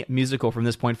any musical from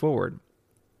this point forward.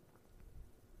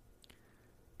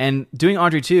 And doing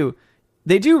Audrey 2,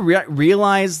 they do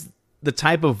realize the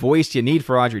type of voice you need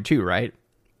for Audrey 2, right?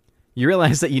 You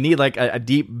realize that you need a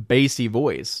deep, bassy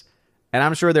voice. And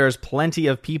I'm sure there's plenty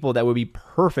of people that would be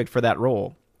perfect for that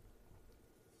role.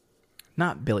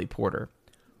 Not Billy Porter.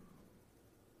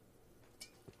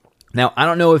 Now, I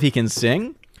don't know if he can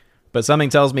sing, but something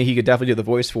tells me he could definitely do the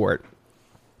voice for it.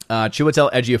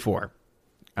 Chiwetel Ejiofor.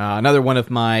 Another one of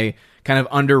my kind of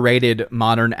underrated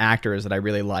modern actors that I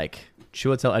really like.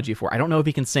 Chiwetel Ejiofor. I don't know if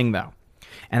he can sing, though.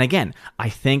 And again, I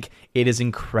think it is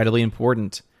incredibly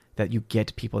important that you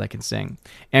get people that can sing.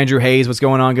 Andrew Hayes, what's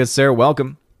going on, good sir?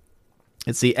 Welcome.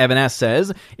 Let's see, Evan S.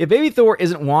 says, if Baby Thor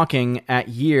isn't walking at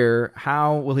year,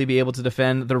 how will he be able to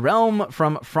defend the realm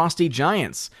from frosty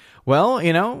giants? Well,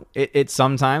 it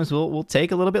sometimes will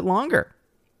take a little bit longer.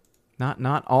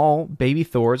 Not all Baby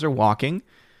Thors are walking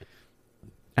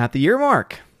at the year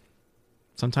mark.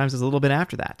 Sometimes it's a little bit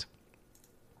after that.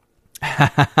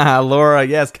 Laura,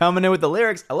 yes, coming in with the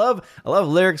lyrics. I love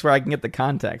lyrics where I can get the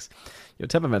context. Your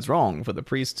temperament's wrong for the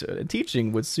priesthood, and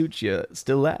teaching would suit you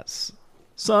still less.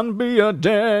 Son, be a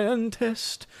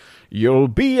dentist. You'll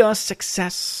be a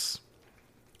success.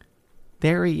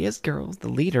 There he is, girls, the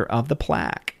leader of the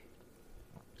plaque.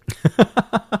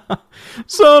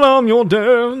 Son, I'm your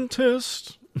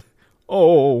dentist.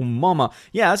 Oh, mama.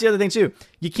 Yeah, that's the other thing, too.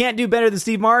 You can't do better than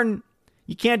Steve Martin.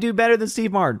 You can't do better than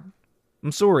Steve Martin.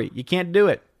 I'm sorry. You can't do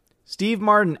it. Steve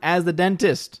Martin as the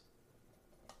dentist.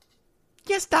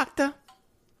 Yes, doctor.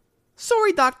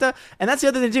 Sorry, doctor. And that's the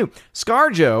other thing, too.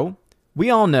 ScarJo, we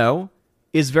all know,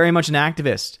 is very much an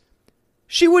activist.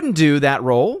 She wouldn't do that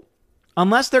role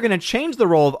unless they're going to change the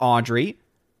role of Audrey,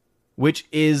 which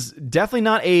is definitely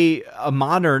not a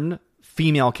modern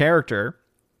female character.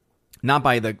 Not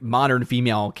by the modern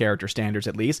female character standards,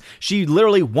 at least. She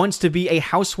literally wants to be a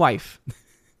housewife.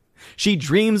 She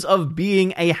dreams of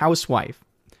being a housewife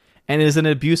and is in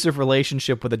an abusive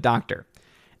relationship with a doctor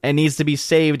and needs to be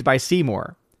saved by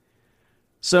Seymour.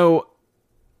 So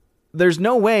there's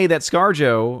no way that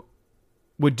ScarJo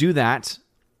would do that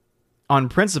on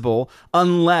principle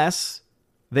unless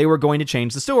they were going to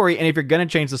change the story. And if you're going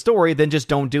to change the story, then just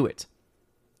don't do it.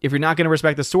 If you're not going to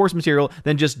respect the source material,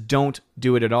 then just don't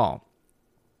do it at all.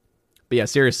 But yeah,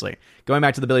 seriously. Going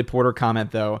back to the Billy Porter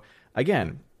comment, though,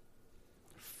 again,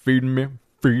 feed me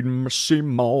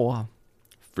Seymour.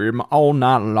 Feed me all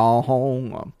night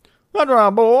long. That's right,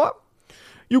 boy.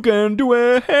 You can do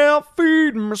it, help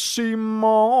feed me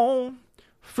Seymour.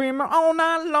 Feed me all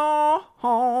night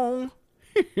long.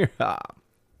 Yeah.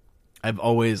 I've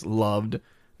always loved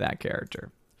that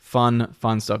character.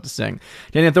 Fun stuff to sing.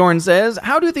 Daniel Thorne says,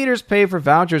 how do theaters pay for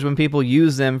vouchers when people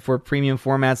use them for premium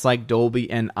formats like Dolby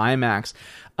and IMAX?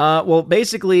 Well,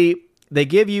 basically, they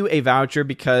give you a voucher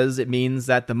because it means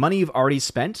that the money you've already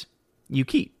spent, you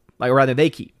keep. Or rather, they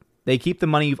keep. They keep the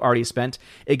money you've already spent.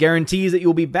 It guarantees that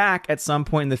you'll be back at some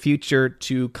point in the future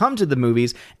to come to the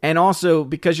movies. And also,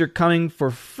 because you're coming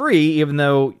for free, even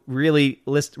though really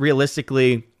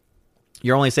realistically,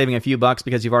 you're only saving a few bucks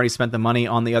because you've already spent the money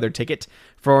on the other ticket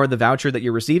for the voucher that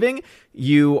you're receiving,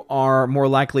 you are more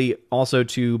likely also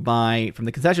to buy from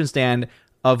the concession stand,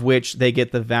 of which they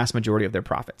get the vast majority of their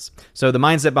profits. So the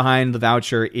mindset behind the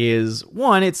voucher is,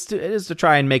 one, it is to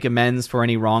try and make amends for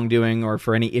any wrongdoing or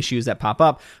for any issues that pop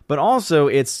up, but also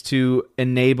it's to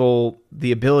enable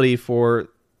the ability for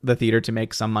the theater to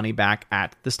make some money back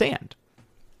at the stand,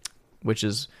 which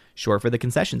is short for the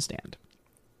concession stand,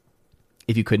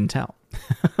 if you couldn't tell.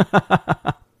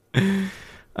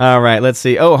 All right, let's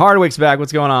see. Oh, Hardwick's back.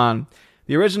 What's going on?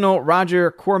 The original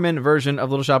Roger Corman version of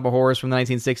Little Shop of Horrors from the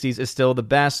 1960s is still the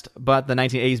best, but the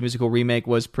 1980s musical remake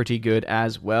was pretty good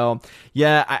as well.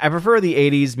 Yeah, I prefer the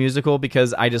 80s musical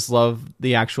because I just love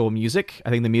the actual music. I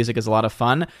think the music is a lot of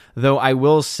fun, though I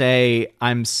will say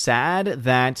I'm sad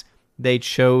that they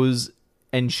chose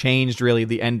and changed really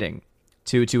the ending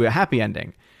to a happy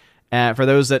ending. For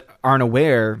those that aren't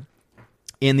aware,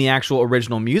 in the actual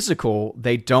original musical,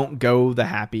 they don't go the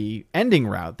happy ending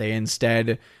route. They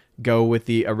instead go with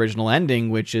the original ending,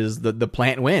 which is the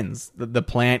plant wins. The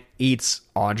plant eats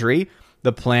Audrey.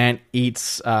 The plant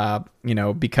eats,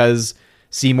 because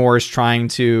Seymour is trying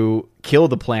to kill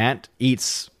the plant,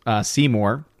 eats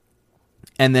Seymour,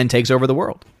 and then takes over the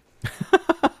world.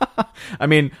 I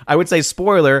mean, I would say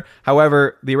spoiler.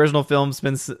 However, the original film's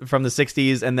been from the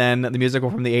 60s and then the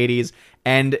musical from the 80s.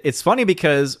 And it's funny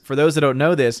because for those that don't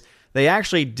know this, they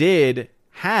actually did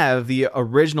have the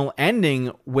original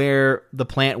ending where the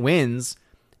plant wins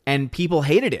and people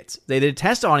hated it. They did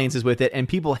test audiences with it and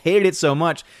people hated it so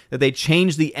much that they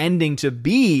changed the ending to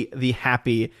be the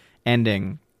happy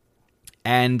ending.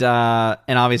 And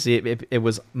obviously it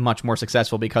was much more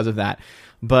successful because of that.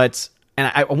 But,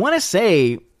 and I want to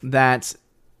say that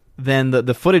then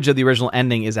the footage of the original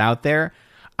ending is out there.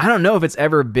 I don't know if it's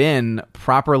ever been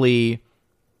properly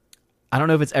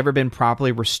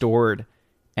restored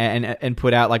and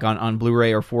put out like on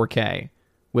Blu-ray or 4K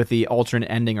with the alternate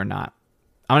ending or not.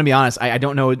 I'm going to be honest, I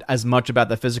don't know as much about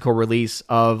the physical release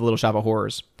of Little Shop of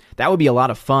Horrors. That would be a lot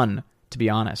of fun, to be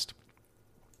honest.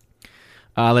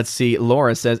 Let's see.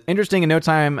 Laura says, interesting in no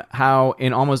time how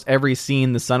in almost every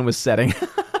scene the sun was setting.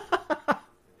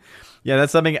 Yeah,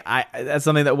 that's something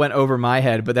that went over my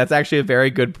head, but that's actually a very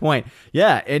good point.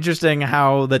 Yeah, interesting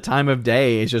how the time of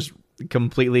day is just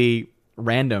completely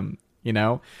random, you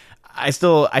know? I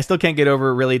still can't get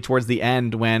over really towards the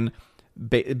end when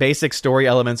basic story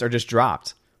elements are just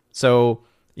dropped. So,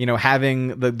 you know,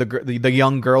 having the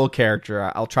young girl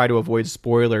character, I'll try to avoid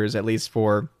spoilers at least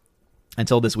for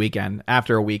until this weekend.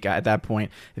 After a week at that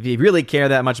point, if you really care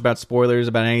that much about spoilers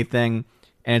about anything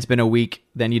and it's been a week,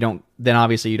 then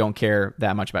obviously you don't care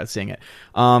that much about seeing it.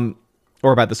 Or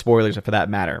about the spoilers for that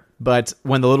matter. But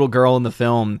when the little girl in the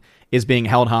film is being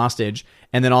held hostage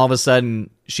and then all of a sudden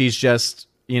she's just,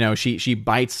 she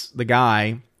bites the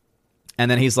guy,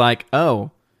 and then he's like,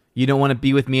 oh, you don't want to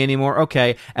be with me anymore?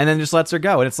 Okay. And then just lets her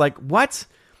go. And it's like, what?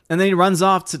 And then he runs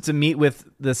off to meet with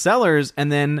the sellers,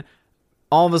 and then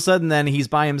all of a sudden then he's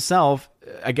by himself,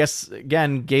 I guess,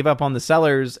 again, gave up on the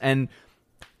sellers, and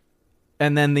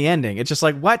then the ending. It's just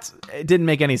like, what? It didn't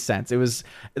make any sense.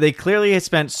 They clearly had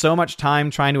spent so much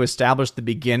time trying to establish the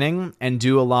beginning and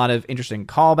do a lot of interesting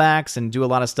callbacks and do a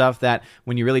lot of stuff that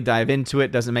when you really dive into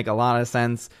it, doesn't make a lot of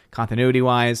sense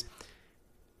continuity-wise,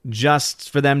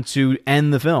 just for them to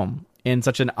end the film in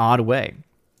such an odd way.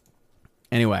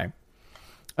 Anyway,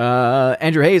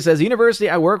 Andrew Hayes says, the university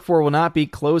I work for will not be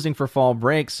closing for fall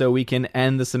break, so we can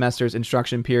end the semester's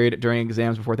instruction period during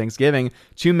exams before Thanksgiving.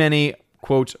 Too many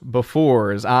quote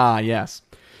befores. Ah, yes.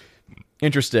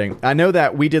 Interesting. I know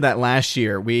that we did that last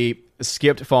year. We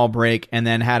skipped fall break and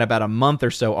then had about a month or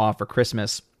so off for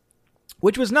Christmas,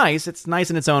 which was nice. It's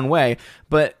nice in its own way,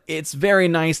 but it's very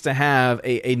nice to have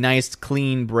a nice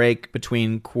clean break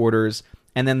between quarters.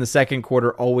 And then the second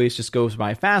quarter always just goes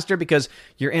by faster because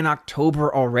you're in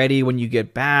October already when you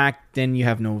get back. Then you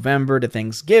have November to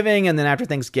Thanksgiving. And then after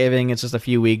Thanksgiving, it's just a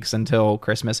few weeks until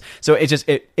Christmas. So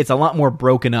it's a lot more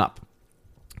broken up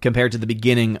compared to the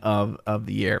beginning of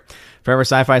the year. Forever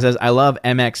Sci-Fi says, I love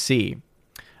MXC.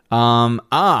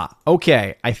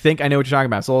 Okay. I think I know what you're talking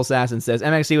about. Soul Assassin says,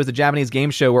 MXC was a Japanese game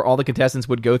show where all the contestants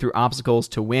would go through obstacles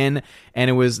to win, and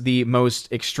it was the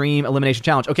most extreme elimination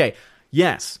challenge. Okay,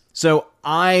 yes. So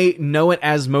I know it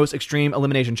as most extreme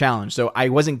elimination challenge. So I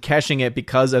wasn't catching it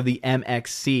because of the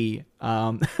MXC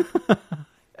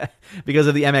because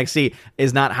of the MXC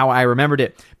is not how I remembered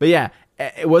it. But yeah,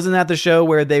 it wasn't that the show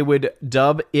where they would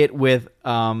dub it with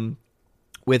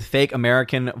fake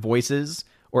American voices,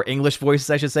 or English voices,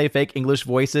 I should say, fake English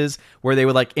voices, where they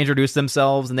would like introduce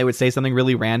themselves and they would say something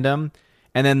really random.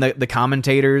 And then the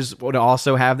commentators would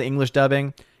also have the English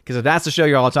dubbing. Because if that's the show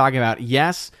you're all talking about,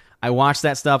 yes, I watched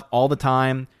that stuff all the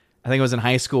time. I think it was in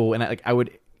high school, and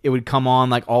it would come on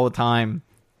like all the time,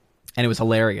 and it was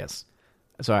hilarious.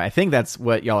 So I think that's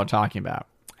what y'all are talking about,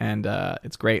 and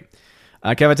it's great.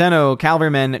 Cavateno,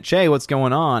 Calverman, Che, what's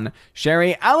going on?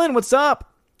 Sherry Allen, what's up?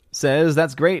 Says,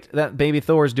 that's great that Baby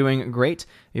Thor's doing great.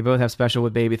 You both have special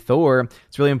with Baby Thor.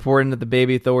 It's really important that the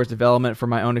Baby Thor's development from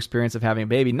my own experience of having a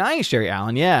baby. Nice, Sherry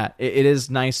Allen. Yeah, it is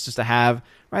nice just to have,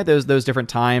 right, those different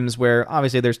times where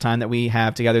obviously there's time that we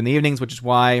have together in the evenings, which is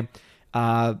why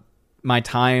my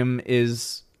time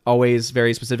is always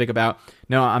very specific about,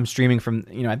 no, I'm streaming from,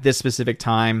 at this specific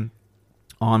time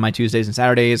on my Tuesdays and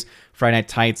Saturdays. Friday Night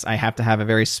Tights, I have to have a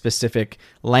very specific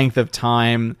length of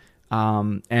time.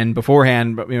 And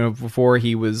beforehand, before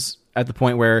he was at the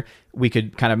point where we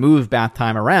could kind of move bath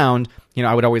time around,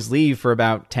 I would always leave for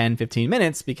about 10, 15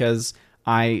 minutes because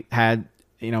I had,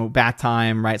 bath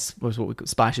time, right? What we call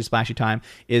splashy time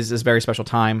is this very special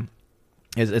time.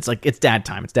 It's like, it's dad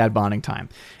time. It's dad bonding time.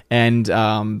 And,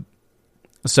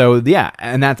 so yeah,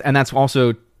 and that's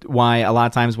also why a lot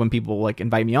of times when people like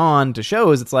invite me on to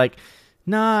shows, it's like,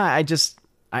 nah,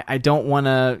 I don't want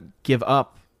to give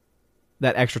up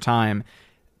that extra time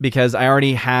because I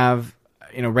already have,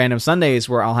 random Sundays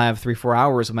where I'll have 3-4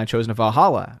 hours of my Chosen of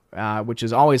Valhalla, which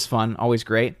is always fun, always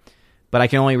great, but I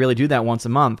can only really do that once a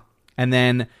month. And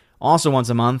then also once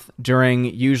a month during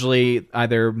usually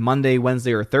either Monday,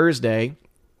 Wednesday, or Thursday,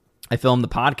 I film the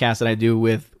podcast that I do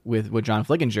with John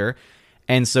Flickinger.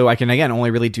 And so I can, again,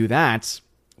 only really do that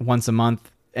once a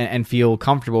month and feel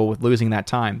comfortable with losing that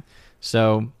time.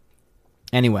 So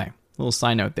anyway, little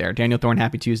side note there. Daniel Thorne,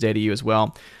 happy Tuesday to you as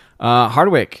well.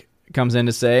 Hardwick comes in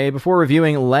to say, before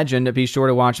reviewing Legend, be sure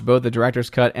to watch both the director's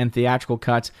cut and theatrical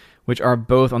cut, which are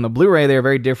both on the Blu-ray. They are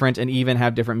very different and even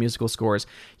have different musical scores.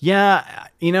 Yeah,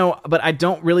 but I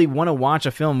don't really want to watch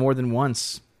a film more than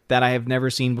once that I have never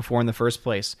seen before in the first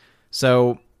place.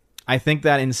 So I think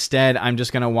that instead I'm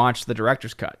just going to watch the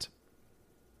director's cut.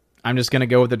 I'm just going to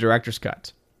go with the director's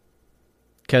cut.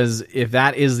 Because if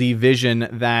that is the vision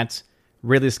that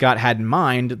Ridley Scott had in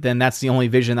mind, then that's the only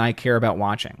vision I care about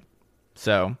watching.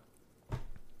 So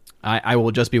I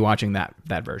will just be watching that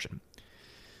version.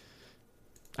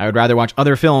 I would rather watch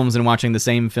other films than watching the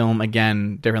same film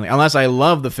again differently. Unless I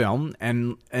love the film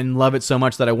and love it so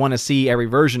much that I want to see every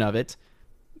version of it,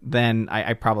 then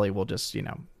I probably will just,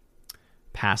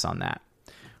 pass on that.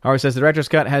 Howard says the director's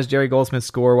cut has Jerry Goldsmith's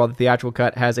score, while the theatrical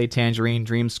cut has a Tangerine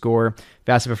Dream score.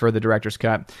 Vastly prefer the director's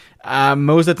cut.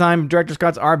 Most of the time, director's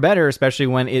cuts are better, especially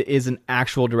when it is an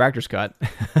actual director's cut.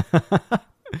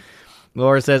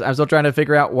 Laura says, I'm still trying to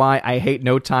figure out why I hate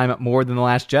No Time more than The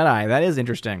Last Jedi. That is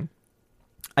interesting.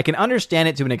 I can understand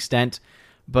it to an extent,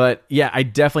 but yeah, I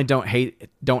definitely don't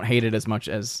hate it as much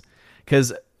as...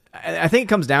 Because I think it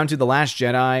comes down to The Last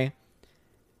Jedi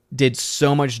did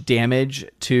so much damage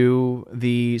to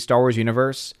the Star Wars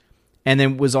universe, and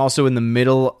then was also in the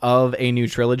middle of a new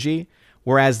trilogy,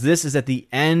 whereas this is at the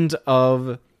end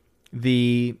of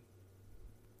the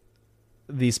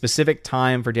specific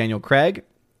time for Daniel Craig.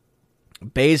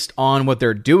 Based on what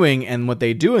they're doing and what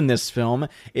they do in this film,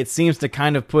 it seems to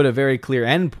kind of put a very clear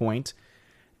end point,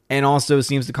 and also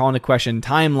seems to call into question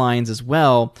timelines as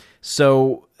well.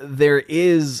 So there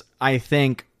is, I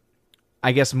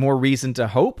guess, more reason to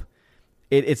hope.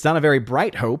 It's not a very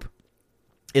bright hope.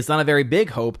 It's not a very big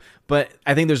hope, but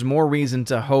I think there's more reason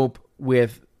to hope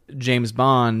with James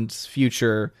Bond's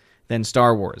future than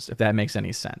Star Wars, if that makes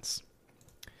any sense.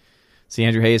 See,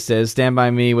 Andrew Hayes says, Stand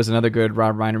By Me was another good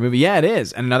Rob Reiner movie. Yeah, it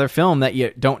is. And another film that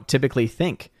you don't typically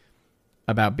think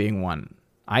about being one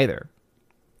either.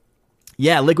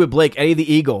 Yeah, Liquid Blake, Eddie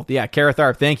the Eagle. Yeah, Kara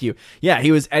Tharp, thank you. Yeah,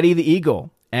 he was Eddie the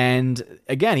Eagle. And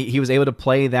again, he was able to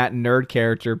play that nerd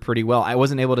character pretty well. I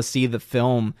wasn't able to see the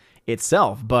film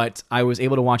itself, but I was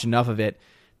able to watch enough of it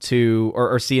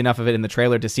or see enough of it in the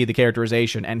trailer to see the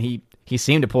characterization, and he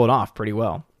seemed to pull it off pretty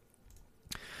well.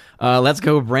 Let's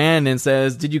Go Brandon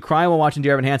says, did you cry while watching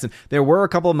Dear Evan Hansen? There were a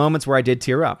couple of moments where I did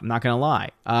tear up, I'm not going to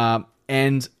lie.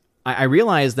 And I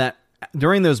realized that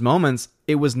during those moments,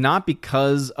 it was not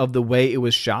because of the way it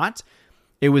was shot.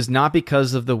 It was not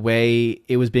because of the way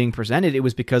it was being presented. It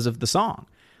was because of the song.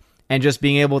 and just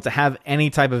being able to have any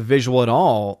type of visual at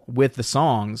all with the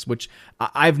songs, which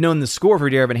I've known the score for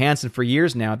Dear Evan Hansen for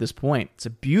years now at this point. It's a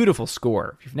beautiful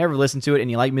score. If you've never listened to it and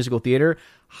you like musical theater,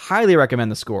 highly recommend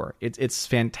the score. It's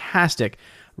fantastic.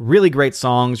 Really great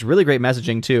songs, really great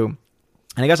messaging too.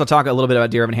 And I guess I'll talk a little bit about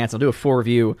Dear Evan Hansen. I'll do a full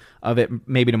review of it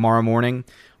maybe tomorrow morning.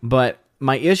 But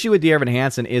my issue with Dear Evan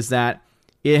Hansen is that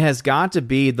it has got to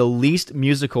be the least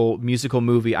musical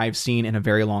movie I've seen in a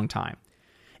very long time.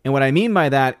 And what I mean by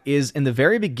that is in the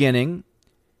very beginning,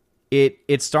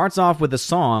 it starts off with a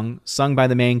song sung by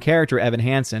the main character, Evan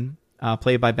Hansen,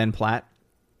 played by Ben Platt.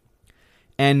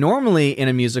 And normally in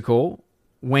a musical,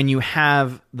 when you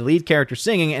have the lead character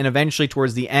singing and eventually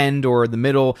towards the end or the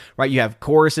middle, right, you have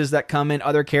choruses that come in,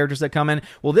 other characters that come in.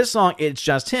 Well, this song, it's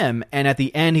just him. And at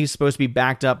the end, he's supposed to be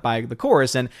backed up by the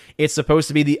chorus. And it's supposed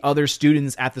to be the other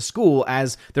students at the school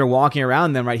as they're walking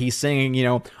around them, right? He's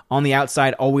singing, on the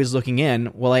outside, always looking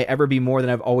in. Will I ever be more than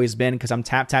I've always been? Because I'm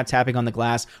tapping on the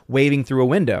glass, waving through a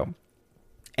window.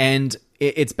 And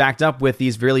it's backed up with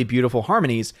these really beautiful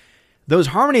harmonies. Those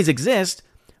harmonies exist.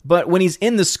 But when he's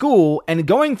in the school and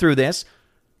going through this,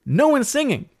 no one's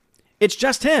singing. It's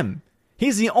just him.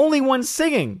 He's the only one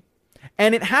singing.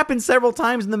 And it happens several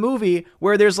times in the movie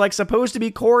where there's supposed to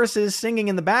be choruses singing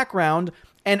in the background,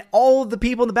 and all of the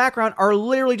people in the background are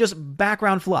literally just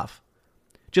background fluff.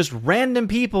 Just random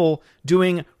people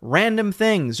doing random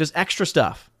things, just extra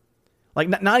stuff.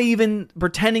 Not even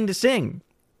pretending to sing.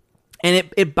 And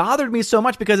it bothered me so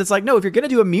much because it's no, if you're going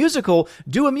to do a musical,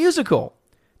 do a musical.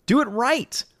 Do it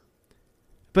right.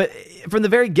 But from the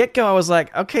very get-go, I was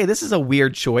like, okay, this is a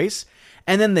weird choice.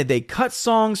 And then they cut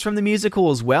songs from the musical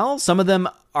as well. Some of them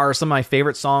are some of my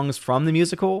favorite songs from the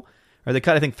musical. Or they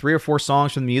cut, I think, 3 or 4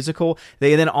 songs from the musical.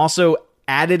 They then also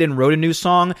added and wrote a new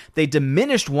song. They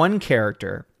diminished one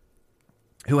character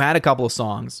who had a couple of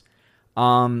songs.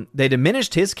 They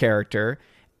diminished his character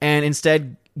and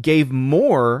instead gave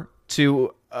more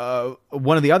to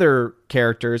one of the other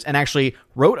characters and actually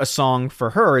wrote a song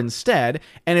for her instead.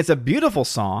 And it's a beautiful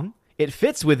song. It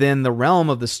fits within the realm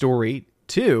of the story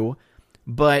too.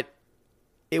 But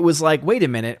it was wait a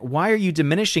minute, why are you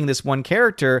diminishing this one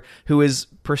character who is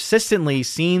persistently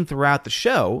seen throughout the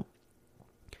show?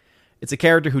 It's a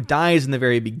character who dies in the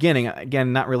very beginning.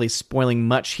 Again, not really spoiling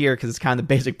much here because it's kind of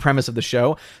the basic premise of the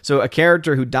show. So a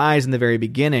character who dies in the very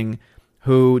beginning,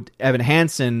 who Evan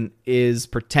Hansen is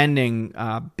pretending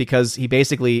because he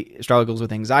basically struggles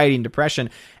with anxiety and depression.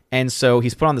 And so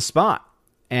he's put on the spot.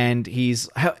 And he's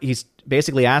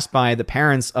basically asked by the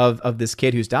parents of this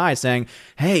kid who's died, saying,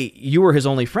 hey, you were his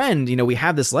only friend. We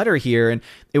have this letter here. And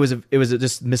it was a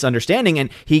just misunderstanding. And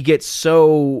he gets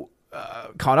so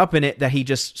caught up in it that he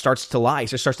just starts to lie. He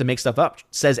just starts to make stuff up,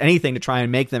 says anything to try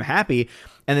and make them happy.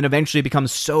 And then eventually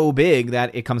becomes so big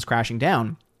that it comes crashing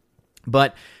down.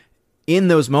 But in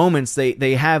those moments,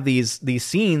 they have these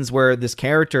scenes where this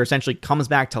character essentially comes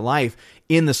back to life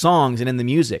in the songs and in the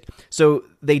music. So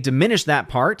they diminish that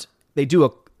part. They do a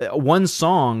one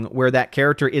song where that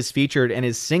character is featured and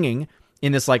is singing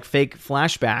in this fake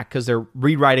flashback because they're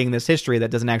rewriting this history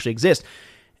that doesn't actually exist.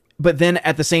 But then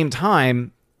at the same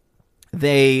time,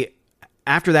 they,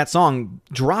 after that song,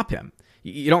 drop him.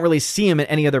 You don't really see him at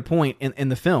any other point in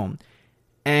the film.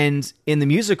 And in the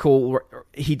musical,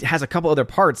 he has a couple other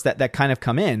parts that kind of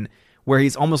come in where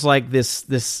he's almost like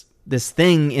this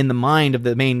thing in the mind of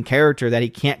the main character that he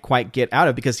can't quite get out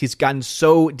of because he's gotten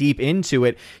so deep into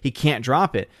it, he can't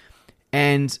drop it.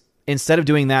 And instead of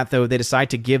doing that, though, they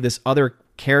decide to give this other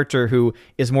character who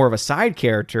is more of a side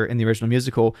character in the original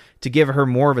musical to give her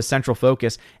more of a central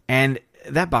focus. And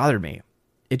that bothered me.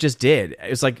 It just did. It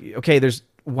was okay,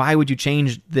 why would you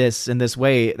change this in this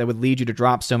way that would lead you to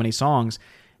drop so many songs?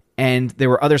 And there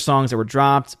were other songs that were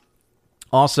dropped.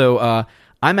 Also,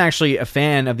 I'm actually a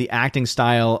fan of the acting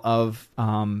style of,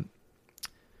 oh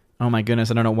my goodness,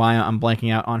 I don't know why I'm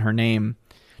blanking out on her name.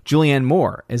 Julianne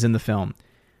Moore is in the film.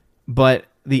 But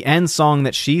the end song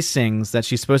that she sings that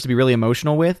she's supposed to be really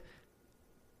emotional with,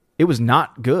 it was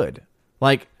not good.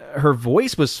 Her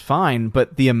voice was fine,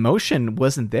 but the emotion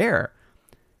wasn't there.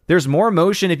 There's more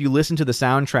emotion if you listen to the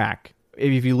soundtrack,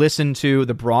 if you listen to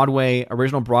the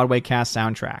original Broadway cast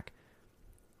soundtrack,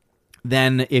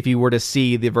 than if you were to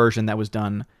see the version that was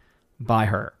done by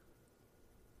her.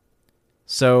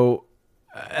 So,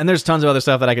 and there's tons of other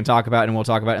stuff that I can talk about and we'll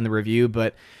talk about in the review,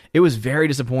 but it was very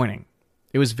disappointing.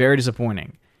 It was very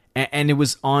disappointing. And it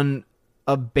was on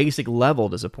a basic level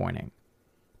disappointing.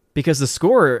 Because the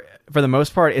score, for the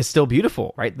most part, is still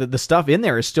beautiful, right? The stuff in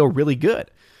there is still really good.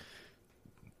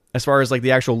 As far as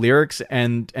the actual lyrics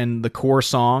and the core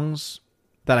songs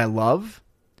that I love.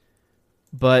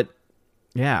 But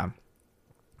yeah,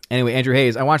 Anyway, Andrew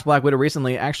Hayes, I watched Black Widow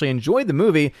recently. Actually enjoyed the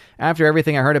movie. After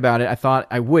everything I heard about it, I thought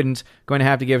I wouldn't. Going to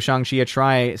have to give Shang-Chi a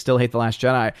try. Still hate The Last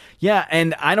Jedi. Yeah,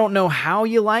 and I don't know how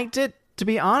you liked it, to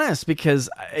be honest, because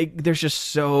there's just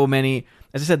so many,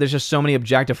 as I said, there's just so many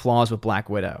objective flaws with Black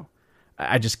Widow.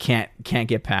 I just can't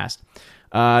get past.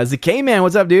 The K-Man,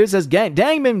 what's up, dude? Says,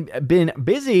 dang, been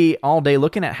busy all day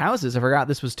looking at houses. I forgot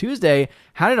this was Tuesday.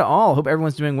 How did it all? Hope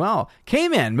everyone's doing well.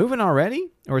 K-Man, moving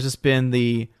already? Or has this been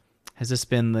the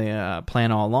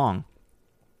plan all along?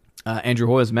 Andrew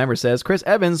Hoyle's member says, Chris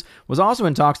Evans was also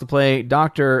in talks to play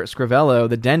Dr. Scrivello,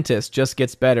 the dentist, just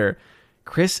gets better.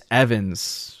 Chris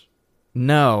Evans.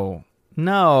 No.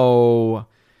 And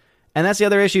that's the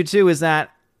other issue, too, is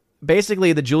that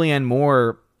basically the Julianne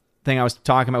Moore thing I was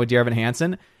talking about with Dear Evan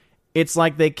Hansen, it's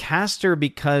like they cast her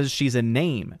because she's a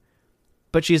name.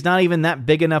 But she's not even that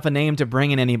big enough a name to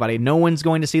bring in anybody. No one's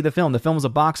going to see the film. The film's a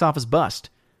box office bust.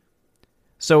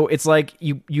 So it's like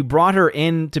you brought her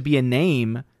in to be a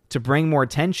name to bring more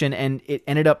attention, and it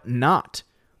ended up not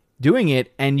doing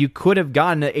it. And you could have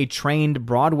gotten a trained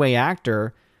Broadway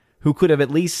actor who could have at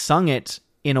least sung it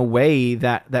in a way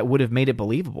that would have made it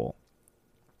believable.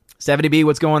 70B,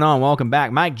 what's going on? Welcome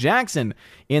back. Mike Jackson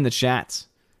in the chats.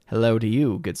 Hello to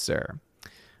you, good sir.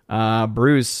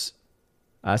 Bruce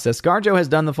says, ScarJo has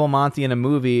done the full Monty in a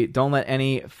movie. Don't let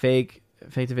any fake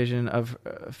Activision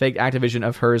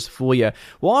of hers fool you.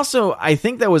 Well, also, I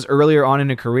think that was earlier on in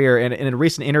her career, and in a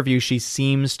recent interview, she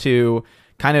seems to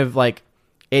kind of like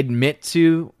admit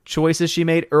to choices she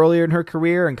made earlier in her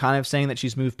career and kind of saying that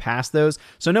she's moved past those.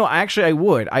 So no, I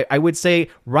would. I would say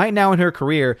right now in her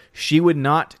career, she would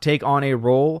not take on a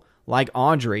role like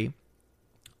Audrey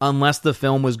unless the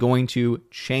film was going to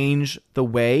change the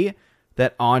way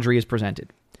that Audrey is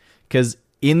presented. Because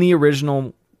in the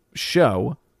original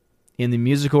show, in the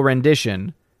musical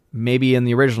rendition, maybe in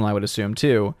the original I would assume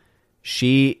too,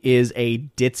 she is a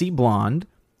ditzy blonde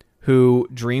who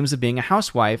dreams of being a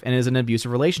housewife and is in an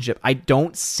abusive relationship. I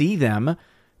don't see them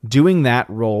doing that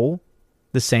role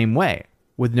the same way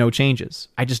with no changes.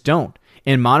 I just don't.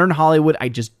 In modern Hollywood, I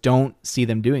just don't see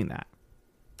them doing that.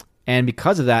 And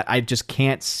because of that, I just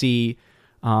can't see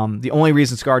the only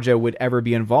reason ScarJo would ever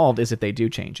be involved is if they do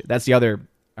change it. That's the other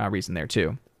reason there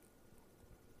too.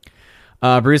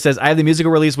 Bruce says, I have the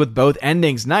musical release with both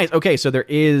endings. Nice. Okay, so there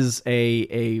is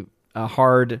a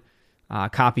hard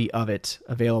copy of it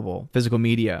available, physical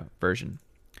media version.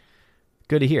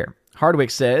 Good to hear.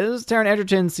 Hardwick says, Taron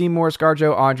Egerton, Seymour,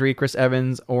 ScarJo, Audrey, Chris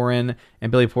Evans, Oren,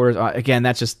 and Billy Porter's. Again,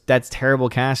 that's terrible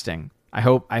casting. I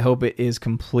hope it is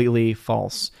completely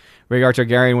false. Rhaegar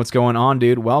Targaryen, what's going on,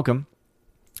 dude? Welcome.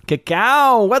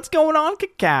 Cacao, what's going on,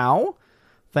 Cacao?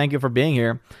 Thank you for being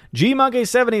here.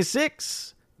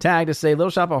 GMonkey76 tagged to say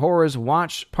Little Shop of Horrors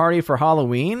watch party for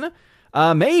Halloween.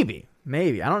 Maybe.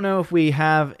 I don't know if we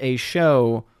have a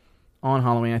show on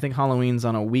Halloween. I think Halloween's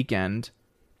on a weekend.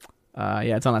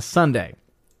 Yeah, it's on a Sunday.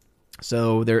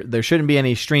 So there shouldn't be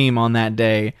any stream on that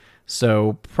day.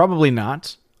 So probably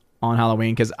not on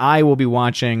Halloween, because I will be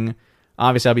watching.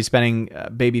 Obviously, I'll be spending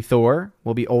Baby Thor.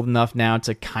 Will be old enough now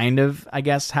to kind of, I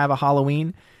guess, have a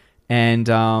Halloween.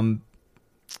 And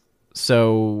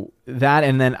so that,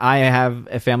 and then I have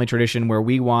a family tradition where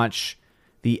we watch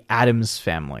the Addams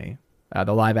Family.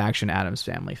 The live-action Addams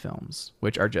Family films,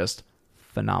 which are just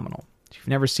phenomenal. If you've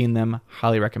never seen them,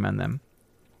 highly recommend them.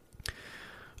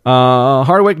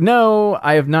 Hardwick, no,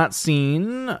 I have not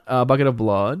seen Bucket of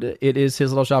Blood. It is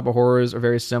his Little Shop of Horrors, are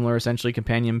very similar, essentially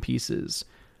companion pieces.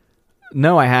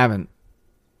 No, I haven't.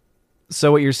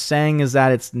 So what you're saying is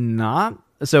that it's not?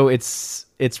 So it's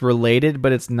related,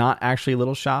 but it's not actually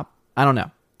Little Shop? I don't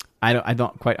know. I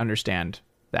don't quite understand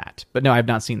that. But no, I have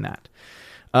not seen that.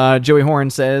 Joey Horn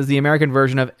says the American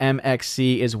version of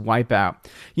MXC is Wipeout.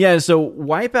 Yeah, so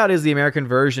Wipeout is the American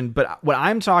version, but what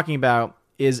I'm talking about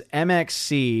is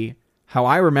MXC, how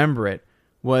I remember it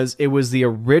was the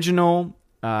original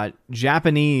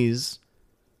Japanese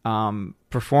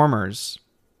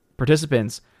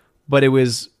participants, but it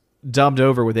was dubbed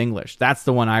over with English. That's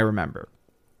the one I remember.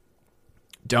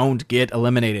 Don't get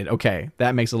eliminated. Okay,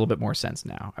 that makes a little bit more sense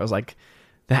now. I was like,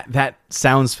 that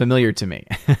sounds familiar to me.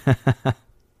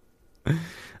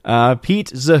 Pete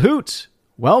Zahoot,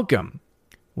 welcome.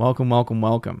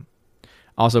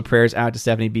 Also, prayers out to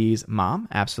Stephanie B's mom.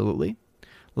 Absolutely.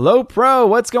 Low Pro,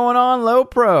 what's going on, Low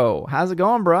Pro? How's it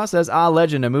going, bro? Says,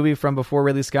 Legend, a movie from before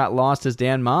Ridley Scott lost his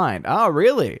damn mind. Oh,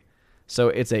 really? So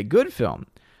it's a good film.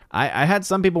 I had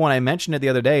some people, when I mentioned it the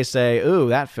other day, say, ooh,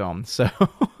 that film. So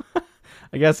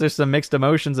I guess there's some mixed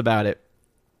emotions about it.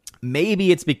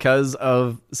 Maybe it's because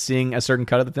of seeing a certain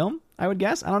cut of the film, I would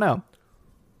guess. I don't know.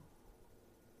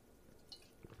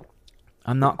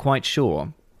 I'm not quite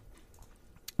sure.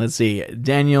 Let's see.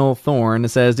 Daniel Thorne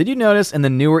says, did you notice in the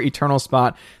newer Eternal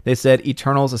spot, they said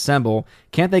Eternals Assemble?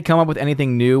 Can't they come up with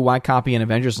anything new? Why copy an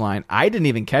Avengers line? I didn't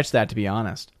even catch that, to be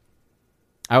honest.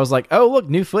 I was like, oh, look,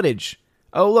 new footage.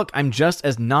 Oh, look, I'm just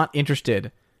as not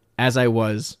interested as I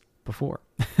was before.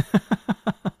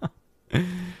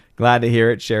 Glad to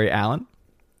hear it, Sherry Allen.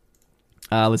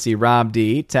 Let's see, Rob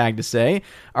D. tagged to say,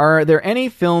 are there any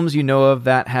films you know of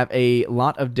that have a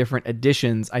lot of different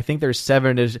editions? I think there's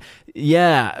 7.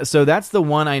 Yeah, so that's the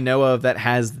one I know of that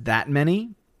has that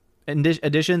many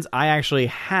editions. I actually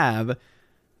have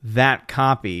that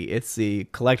copy. It's the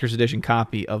collector's edition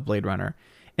copy of Blade Runner.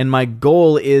 And my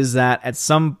goal is that at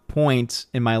some point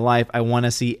in my life, I want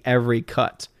to see every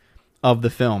cut of the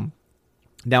film.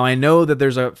 Now, I know that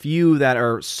there's a few that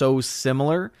are so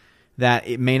similar that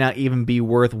it may not even be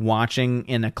worth watching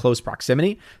in a close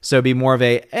proximity. So it'd be more of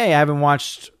a, hey, I haven't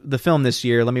watched the film this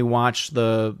year. Let me watch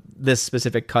this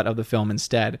specific cut of the film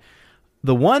instead.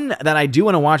 The one that I do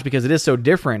want to watch because it is so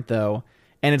different, though,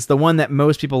 and it's the one that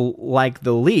most people like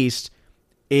the least,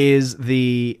 is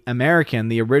the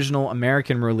original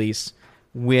American release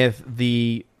with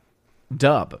the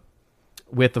dub,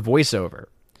 with the voiceover,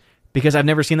 because I've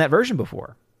never seen that version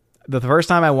before. The first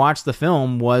time I watched the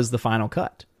film was the final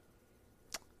cut,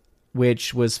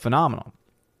 which was phenomenal.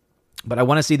 But I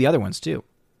want to see the other ones too.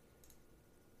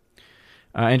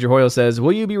 Andrew Hoyle says,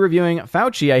 will you be reviewing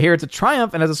Fauci? I hear it's a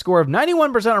triumph and has a score of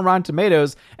 91% on Rotten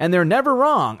Tomatoes, and they're never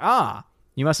wrong.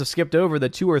 You must have skipped over the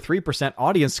 2 or 3%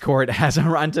 audience score it has on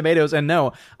Rotten Tomatoes. And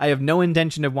no, I have no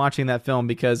intention of watching that film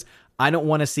because I don't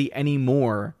want to see any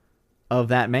more of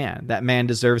that man. That man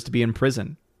deserves to be in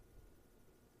prison.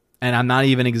 And I'm not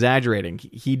even exaggerating.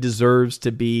 He deserves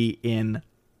to be in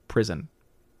prison.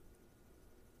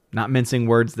 Not mincing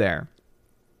words there.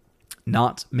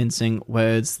 Not mincing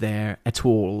words there at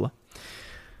all.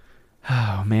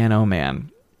 Oh, man, oh,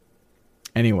 man.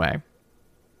 Anyway.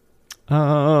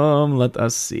 Let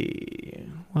us see.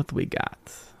 What we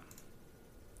got?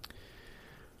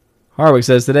 Harwick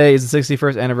says, today is the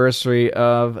 61st anniversary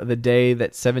of the day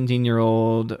that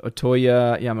 17-year-old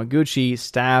Otoya Yamaguchi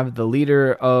stabbed the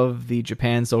leader of the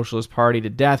Japan Socialist Party to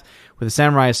death with a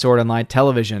samurai sword on live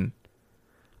television.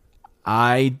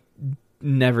 I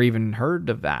never even heard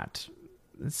of that.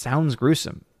 It sounds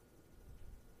gruesome.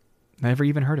 Never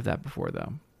even heard of that before,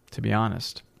 though, to be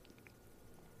honest.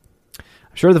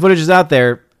 I'm sure the footage is out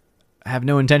there. I have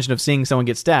no intention of seeing someone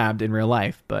get stabbed in real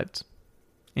life, but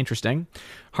interesting.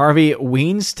 Harvey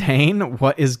Weinstein,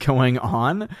 what is going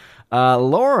on?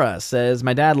 Laura says,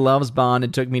 my dad loves Bond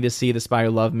and took me to see The Spy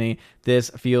Who Loved Me. This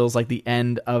feels like the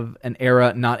end of an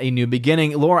era, not a new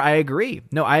beginning. Laura, I agree.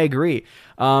 No, I agree.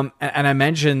 And I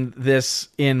mentioned this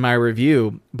in my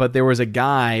review, but there was a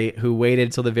guy who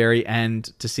waited till the very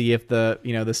end to see if the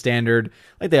standard,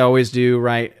 like they always do,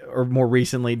 right, or more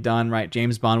recently done, right,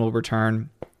 James Bond will return.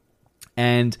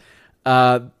 And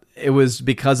it was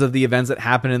because of the events that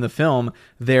happened in the film.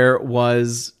 There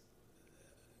was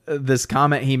this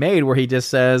comment he made where he just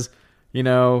says, I'd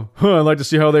like to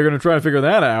see how they're going to try to figure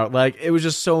that out. Like, it was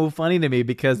just so funny to me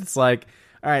because it's like,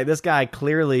 all right, this guy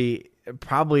clearly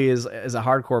probably is a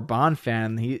hardcore Bond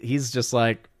fan. He's just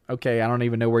like, okay, I don't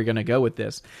even know where you're going to go with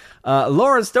this.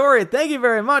 Laura Story, thank you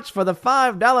very much for the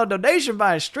 $5 donation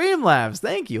via Streamlabs.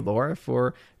 Thank you, Laura,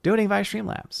 for donating via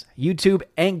Streamlabs. YouTube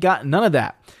ain't got none of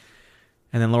that.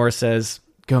 And then Laura says,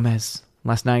 Gomez,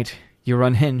 last night you were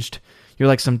unhinged. You're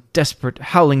like some desperate,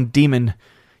 howling demon.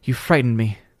 You frightened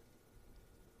me.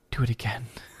 Do it again.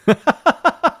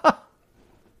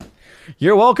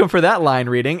 You're welcome for that line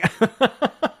reading.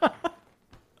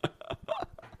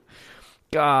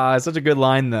 God, such a good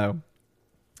line, though.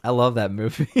 I love that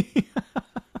movie.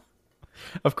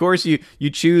 Of course, you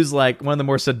choose like one of the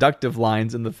more seductive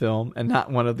lines in the film and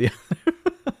not one of the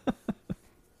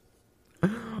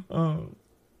other. Oh.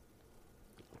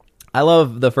 I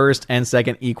love the first and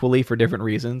second equally for different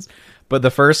reasons. But the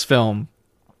first film,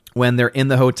 when they're in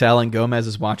the hotel and Gomez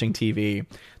is watching TV,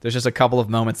 there's just a couple of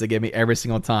moments that give me every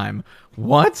single time.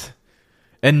 What?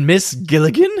 And Miss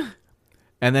Gilligan?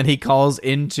 And then he calls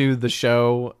into the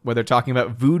show where they're talking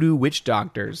about voodoo witch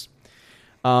doctors.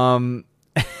 And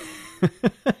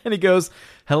he goes,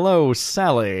 hello,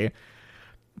 Sally.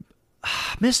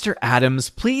 Mr. Adams,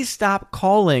 please stop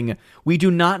calling. We do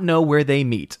not know where they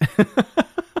meet.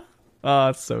 Oh,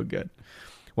 it's so good.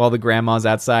 While the grandma's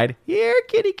outside, here,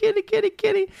 kitty, kitty, kitty,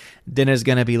 kitty. Dinner's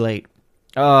gonna be late.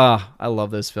 Oh, I love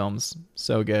those films.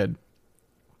 So good.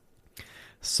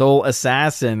 Soul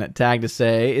Assassin tagged to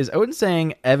say, is Odin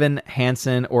saying Evan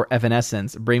Hansen or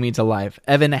Evanescence? Bring me to life.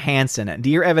 Evan Hansen.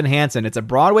 Dear Evan Hansen, it's a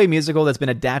Broadway musical that's been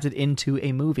adapted into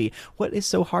a movie. What is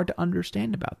so hard to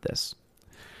understand about this?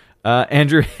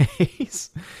 Andrew Hayes.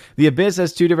 The Abyss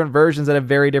has two different versions that have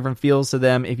very different feels to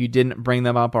them. If you didn't bring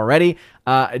them up already,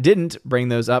 I didn't bring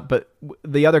those up, but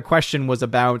the other question was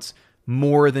about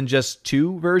more than just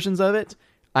two versions of it.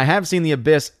 I have seen The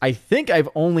Abyss. I think I've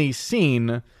only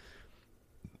seen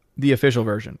the official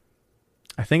version.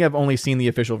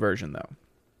 Though.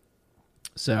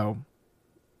 So,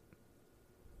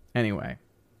 anyway,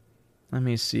 let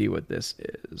me see what this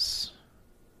is.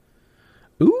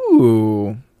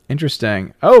 Ooh,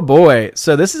 interesting. Oh boy.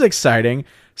 So this is exciting.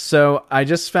 So I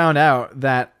just found out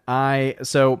that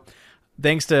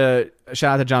thanks to,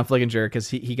 shout out to John Flickinger, because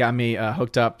he got me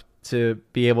hooked up to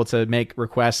be able to make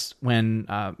requests when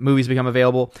movies become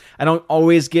available. I don't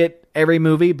always get every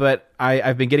movie, but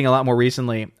I've been getting a lot more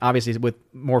recently, obviously with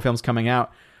more films coming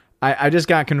out. I just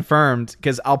got confirmed,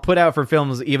 because I'll put out for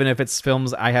films even if it's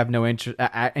films I have no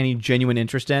any genuine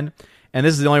interest in. And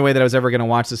this is the only way that I was ever going to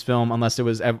watch this film, unless it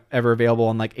was ever available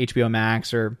on like HBO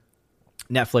Max or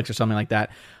Netflix or something like that.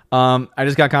 I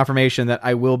just got confirmation that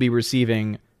I will be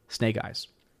receiving Snake Eyes.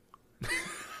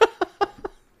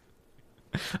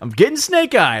 I'm getting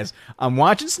Snake Eyes. I'm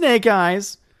watching Snake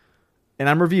Eyes, and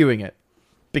I'm reviewing it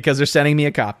because they're sending me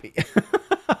a copy.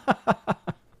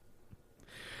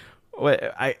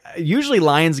 Usually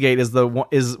Lionsgate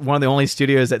is one of the only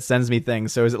studios that sends me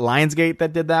things. So is it Lionsgate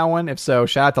that did that one? If so,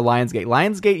 shout out to Lionsgate.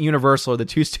 Lionsgate and Universal are the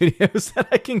two studios that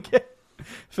I can get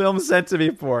films sent to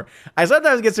me for. I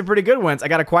sometimes get some pretty good ones. I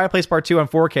got A Quiet Place Part 2 on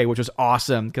 4K, which was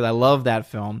awesome because I love that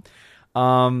film.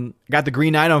 Got The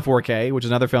Green Knight on 4K, which is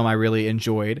another film I really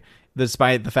enjoyed,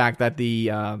 despite the fact that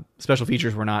the special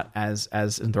features were not as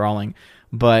enthralling.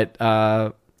 But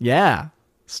yeah,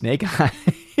 Snake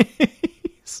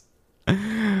Eyes.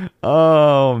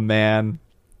 Oh man,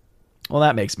 well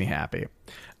that makes me happy.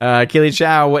 Keely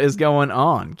Chow, what is going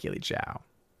on, Keely Chow?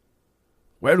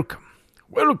 Welcome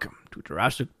to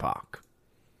Jurassic Park.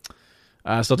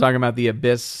 Still talking about The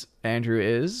Abyss.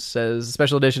 Andrew says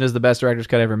special edition is the best director's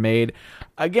cut ever made.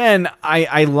 Again,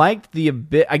 I liked The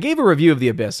Abyss. I gave a review of The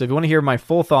Abyss, so if you want to hear my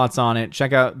full thoughts on it,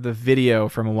 check out the video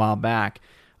from a while back.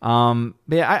 But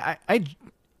yeah,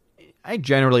 I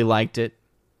generally liked it.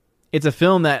 It's a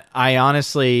film that I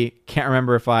honestly can't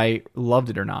remember if I loved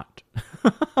it or not.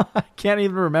 I can't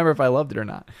even remember if I loved it or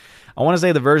not. I want to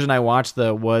say the version I watched,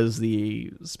 though, was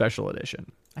the special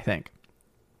edition, I think.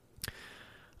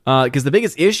 Because the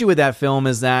biggest issue with that film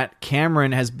is that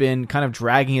Cameron has been kind of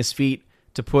dragging his feet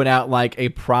to put out like a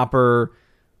proper,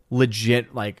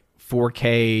 legit, like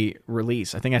 4K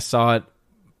release. I think I saw it,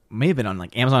 may have been on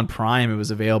like Amazon Prime. It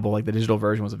was available, like the digital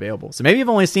version was available. So maybe I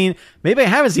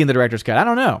haven't seen the director's cut. I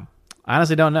don't know. I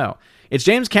honestly don't know. It's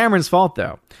James Cameron's fault,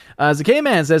 though. Zk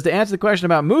Man says, to answer the question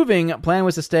about moving, plan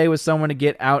was to stay with someone to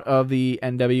get out of the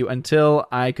NW until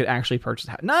I could actually purchase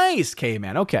a house. Nice,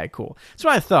 K-Man. Okay, cool. That's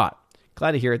what I thought.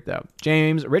 Glad to hear it, though.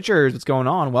 James Richards, what's going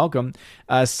on? Welcome.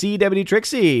 CWD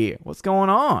Trixie, what's going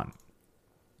on?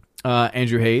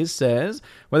 Andrew Hayes says,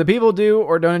 whether people do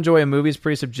or don't enjoy a movie is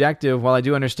pretty subjective. While I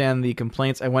do understand the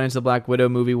complaints, I went into the Black Widow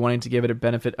movie wanting to give it a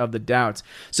benefit of the doubt.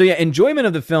 So yeah, enjoyment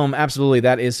of the film, absolutely,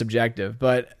 that is subjective.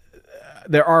 But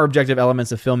there are objective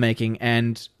elements of filmmaking,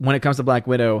 and when it comes to Black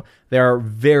Widow, there are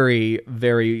very,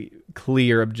 very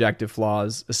clear objective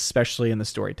flaws, especially in the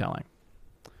storytelling,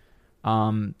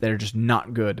 that are just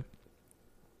not good.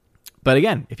 But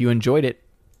again, if you enjoyed it,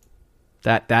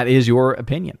 that is your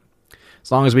opinion.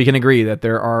 As long as we can agree that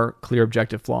there are clear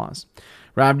objective flaws.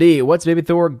 Rob D, what's Baby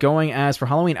Thor going as for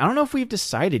Halloween? I don't know if we've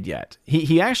decided yet.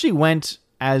 He actually went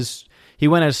as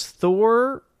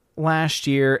Thor last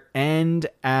year and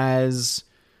as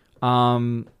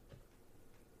Senor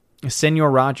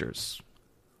Rogers.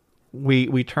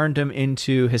 We turned him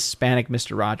into Hispanic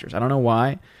Mr. Rogers. I don't know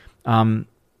why.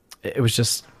 It was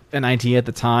just an idea at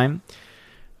the time.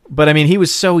 But, I mean, he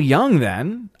was so young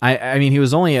then. I mean, he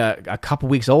was only a couple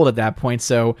weeks old at that point,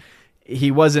 so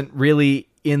he wasn't really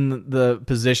in the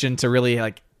position to really,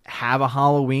 like, have a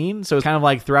Halloween. So it was kind of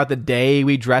like throughout the day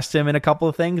we dressed him in a couple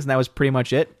of things, and that was pretty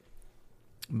much it.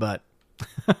 But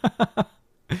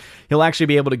he'll actually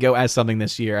be able to go as something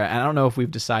this year. I don't know if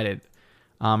we've decided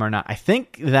or not. I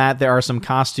think that there are some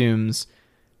costumes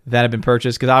that have been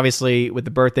purchased, because obviously with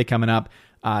the birthday coming up,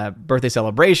 birthday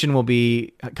celebration will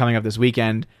be coming up this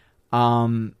weekend.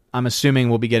 I'm assuming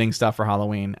we'll be getting stuff for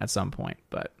Halloween at some point.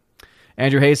 But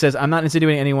Andrew Hayes says, I'm not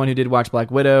insinuating anyone who did watch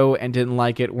Black Widow and didn't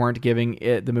like it weren't giving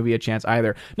the movie a chance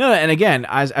either. No, and again,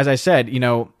 as I said,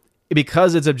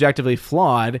 because it's objectively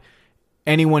flawed,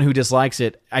 anyone who dislikes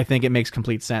it, I think it makes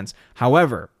complete sense.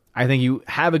 However, I think you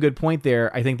have a good point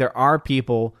there. I think there are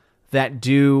people that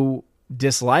do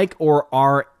dislike or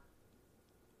are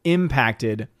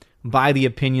impacted by the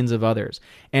opinions of others.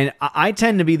 And I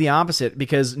tend to be the opposite,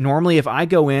 because normally if I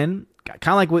go in,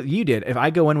 kind of like what you did, if I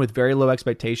go in with very low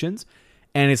expectations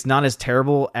and it's not as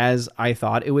terrible as I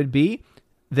thought it would be,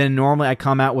 then normally I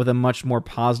come out with a much more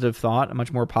positive thought, a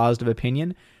much more positive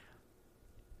opinion,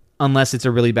 unless it's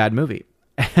a really bad movie.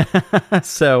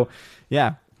 So,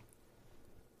 yeah.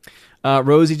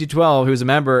 Rosie G12, who's a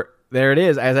member, there it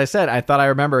is. As I said, I thought I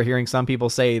remember hearing some people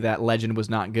say that Legend was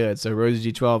not good. So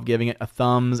Rosie G12 giving it a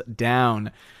thumbs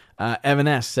down. Evan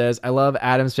S. says, I love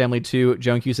Addams Family 2.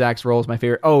 Joan Cusack's role is my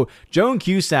favorite. Oh, Joan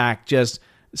Cusack just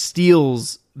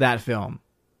steals that film.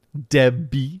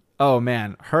 Debbie. Oh,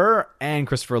 man. Her and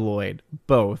Christopher Lloyd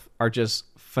both are just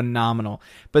phenomenal.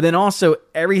 But then also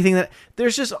everything that...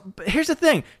 There's just... Here's the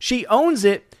thing. She owns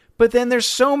it, but then there's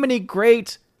so many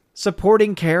great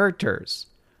supporting characters.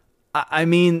 I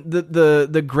mean,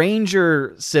 the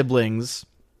Granger siblings...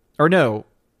 Or no,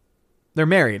 they're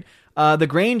married. The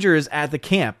Grangers at the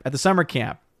camp, at the summer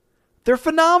camp, they're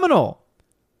phenomenal.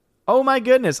 Oh my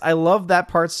goodness, I love that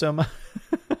part so much.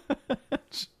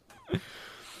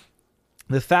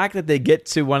 The fact that they get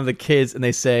to one of the kids and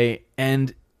they say,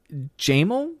 and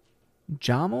Jamal,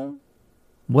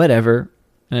 whatever,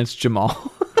 and it's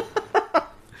Jamal.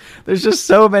 There's just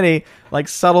so many like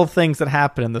subtle things that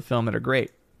happen in the film that are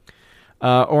great.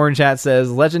 Orange Hat says,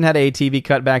 Legend had a TV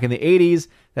cut back in the 80s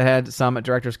that had some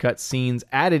director's cut scenes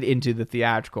added into the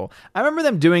theatrical. I remember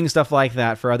them doing stuff like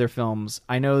that for other films.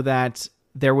 I know that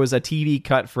there was a TV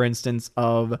cut, for instance,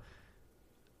 of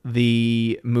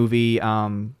the movie...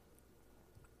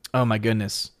 oh my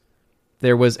goodness.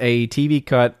 There was a TV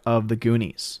cut of The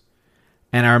Goonies.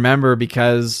 And I remember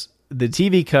because the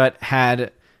TV cut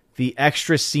had the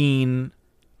extra scene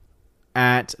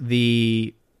at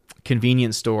the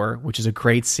convenience store, which is a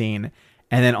great scene.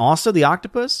 And then also the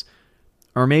octopus,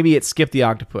 or maybe it skipped the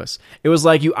octopus. It was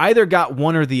like you either got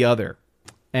one or the other.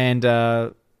 And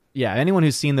yeah, anyone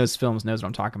who's seen those films knows what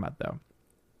I'm talking about, though.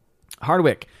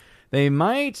 Hardwick, they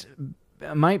might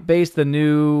base the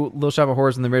new Little Shop of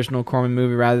Horrors on the original Corman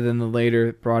movie rather than the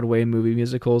later Broadway movie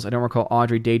musicals. I don't recall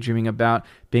Audrey daydreaming about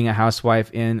being a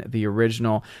housewife in the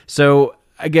original. So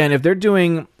again, if they're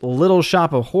doing Little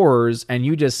Shop of Horrors and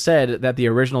you just said that the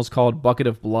original is called Bucket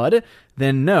of Blood,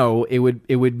 then no, it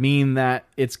would mean that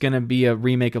it's going to be a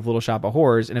remake of Little Shop of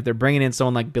Horrors. And if they're bringing in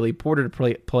someone like Billy Porter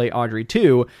to play Audrey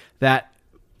too, that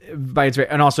by its very,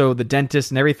 and also the dentist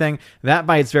and everything, that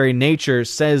by its very nature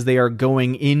says they are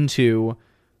going into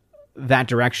that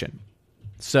direction.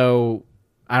 So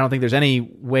I don't think there's any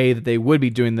way that they would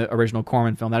be doing the original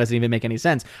Corman film. That doesn't even make any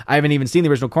sense. I haven't even seen the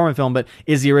original Corman film, but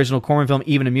is the original Corman film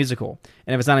even a musical?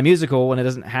 And if it's not a musical and it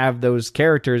doesn't have those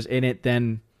characters in it,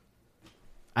 then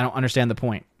I don't understand the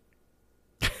point.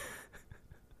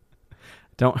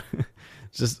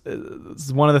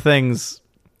 It's one of the things...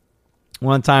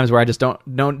 One of the times where I just don't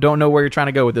know where you're trying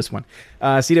to go with this one.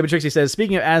 CW Trixie says,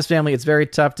 speaking of Addams Family, it's very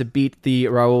tough to beat the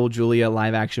Raul Julia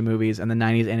live-action movies and the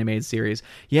 90s animated series.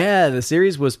 Yeah, the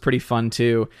series was pretty fun,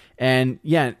 too. And,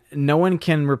 yeah, no one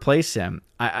can replace him.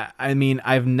 I mean,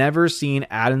 I've never seen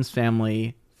Addams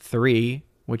Family 3,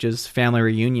 which is Family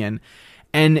Reunion.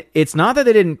 And it's not that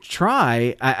they didn't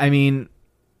try. I mean,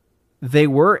 they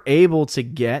were able to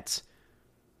get...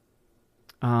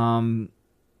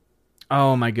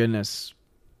 Oh my goodness.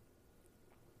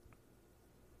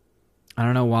 I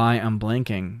don't know why I'm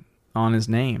blanking on his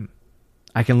name.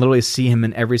 I can literally see him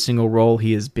in every single role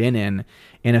he has been in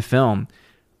a film.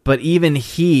 But even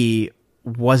he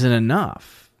wasn't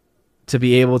enough to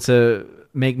be able to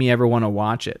make me ever want to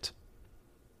watch it.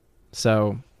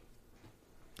 So,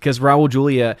 because Raul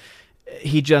Julia,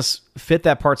 he just fit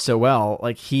that part so well.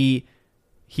 Like he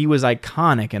was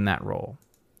iconic in that role.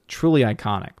 Truly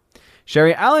iconic.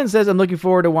 Sherry Allen says, I'm looking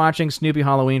forward to watching Snoopy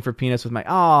Halloween for Peanuts with my...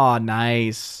 Oh,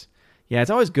 nice. Yeah, it's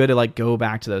always good to like go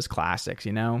back to those classics,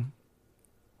 you know?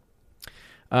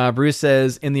 Bruce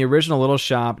says, in the original Little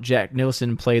Shop, Jack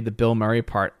Nicholson played the Bill Murray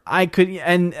part. I could...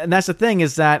 And that's the thing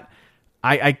is that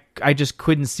I just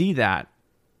couldn't see that.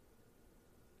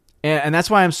 And that's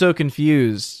why I'm so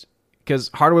confused. Because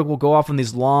Hardwick will go off on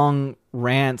these long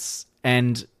rants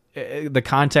and the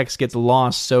context gets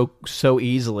lost so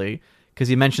easily. Because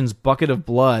he mentions Bucket of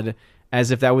Blood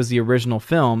as if that was the original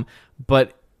film.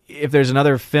 But if there's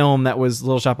another film that was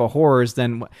Little Shop of Horrors,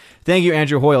 then... Thank you,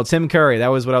 Andrew Hoyle. Tim Curry, that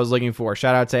was what I was looking for.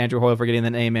 Shout out to Andrew Hoyle for getting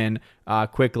the name in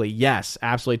quickly. Yes,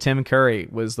 absolutely. Tim Curry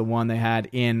was the one they had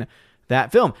in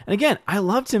that film. And again, I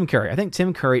love Tim Curry. I think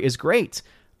Tim Curry is great.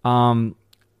 But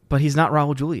he's not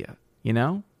Raul Julia, you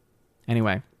know?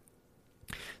 Anyway.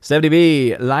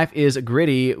 70B, life is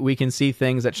gritty. We can see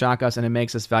things that shock us and it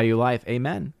makes us value life.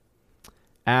 Amen.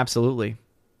 Absolutely.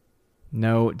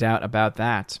 No doubt about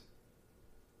that.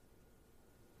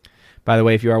 By the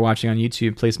way, if you are watching on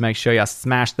YouTube, please make sure you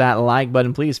smash that like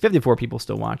button, please. 54 people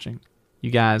still watching. You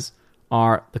guys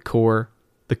are the core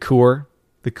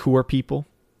people.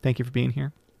 Thank you for being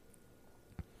here.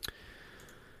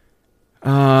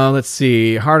 Let's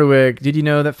see. Hardwick, did you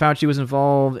know that Fauci was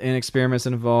involved in experiments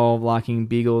that involve locking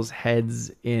beagles'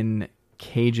 heads in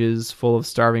cages full of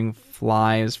starving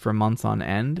flies for months on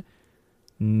end?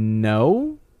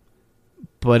 No,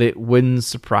 but it wouldn't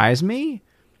surprise me.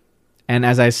 And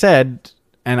as I said,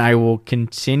 and I will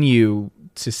continue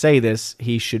to say this,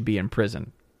 he should be in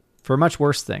prison for much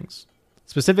worse things.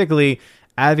 Specifically,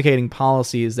 advocating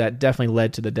policies that definitely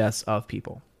led to the deaths of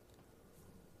people.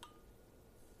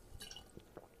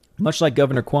 Much like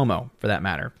Governor Cuomo, for that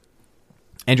matter.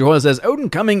 Andrew Hoyle says, Odin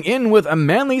coming in with a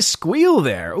manly squeal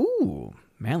there. Ooh,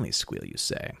 manly squeal, you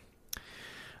say.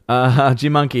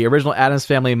 G-Monkey, original Addams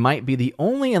Family might be the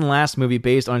only and last movie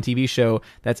based on a TV show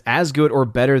that's as good or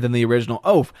better than the original.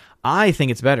 Oh, I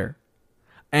think it's better.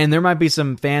 And there might be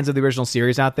some fans of the original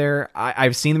series out there.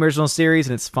 I've seen the original series,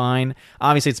 and it's fine.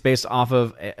 Obviously, it's based off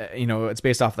of, it's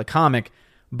based off the comic,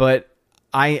 but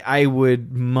I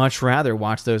would much rather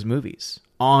watch those movies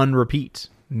on repeat.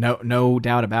 No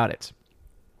doubt about it.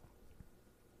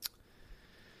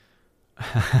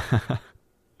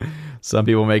 Some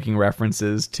people making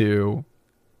references to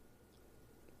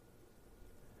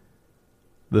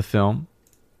the film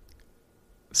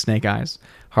Snake Eyes.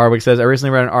 Hardwick says, I recently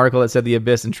read an article that said The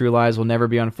Abyss and True Lies will never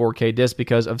be on 4K disc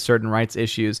because of certain rights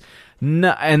issues.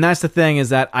 No, and that's the thing, is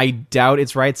that I doubt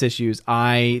it's rights issues.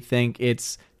 I think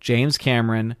it's James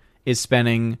Cameron is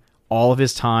spending all of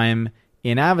his time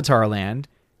in Avatar land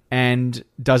and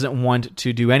doesn't want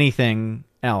to do anything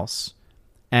else.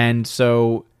 And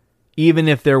so even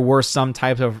if there were some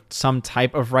type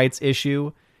of rights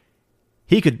issue,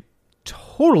 he could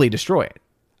totally destroy it.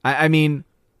 I mean,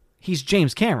 he's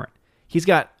James Cameron. He's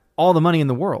got all the money in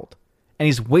the world, and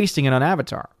he's wasting it on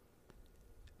Avatar.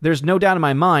 There's no doubt in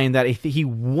my mind that if he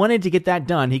wanted to get that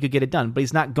done, he could get it done, but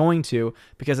he's not going to,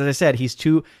 because as I said, he's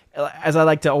too, as I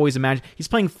like to always imagine, he's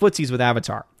playing footsies with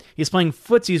Avatar. He's playing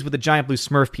footsies with the giant blue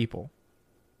Smurf people,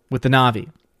 with the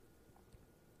Na'vi.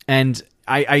 And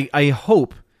I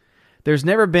hope, there's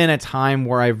never been a time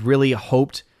where I've really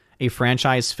hoped a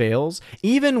franchise fails,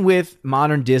 even with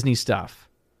modern Disney stuff,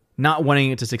 not wanting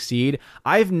it to succeed.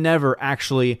 I've never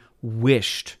actually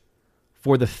wished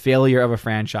for the failure of a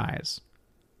franchise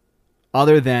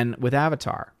other than with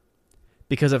Avatar,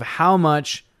 because of how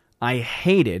much I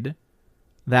hated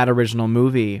that original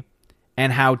movie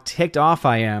and how ticked off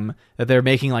I am that they're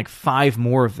making like 5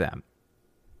 more of them.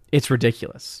 It's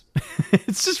ridiculous.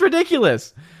 It's just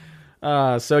ridiculous.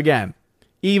 So again,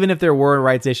 even if there were a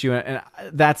rights issue, and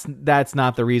that's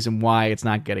not the reason why it's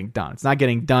not getting done. It's not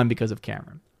getting done because of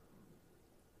Cameron.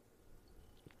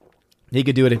 He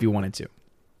could do it if he wanted to.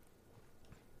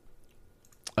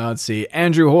 Let's see.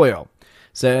 Andrew Hoyle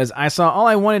says, I saw all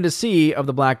I wanted to see of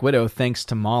the Black Widow thanks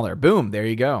to Mahler. Boom, there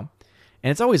you go. And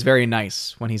it's always very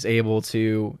nice when he's able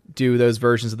to do those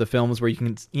versions of the films where you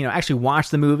can, actually watch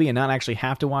the movie and not actually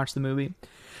have to watch the movie.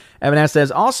 Evan S. says,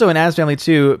 also in Addams Family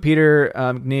 2, Peter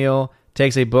McNeil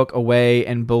takes a book away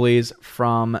and bullies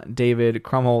from David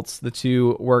Krumholtz. The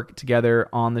two work together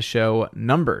on the show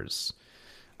Numbers.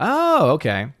 Oh,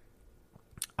 okay.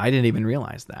 I didn't even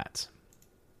realize that.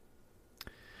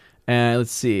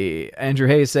 Let's see. Andrew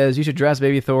Hayes says, you should dress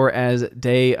Baby Thor as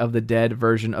Day of the Dead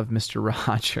version of Mr.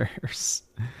 Rogers.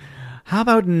 How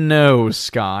about no,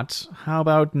 Scott? How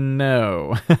about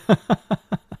no?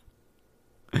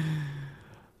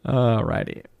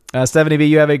 Alrighty. 70B,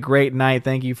 you have a great night.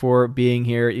 Thank you for being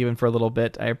here, even for a little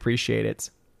bit. I appreciate it.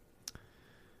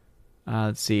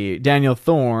 Let's see. Daniel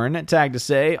Thorne tagged to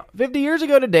say, 50 years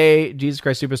ago today, Jesus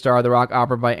Christ Superstar, the rock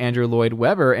opera by Andrew Lloyd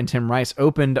Webber and Tim Rice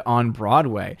opened on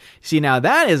Broadway. See, now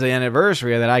that is an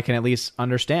anniversary that I can at least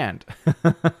understand.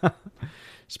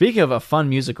 Speaking of a fun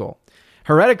musical,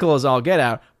 heretical as all get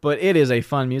out, but it is a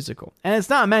fun musical. And it's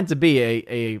not meant to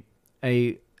be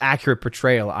a accurate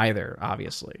portrayal either,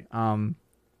 obviously.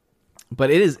 But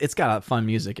it's got a fun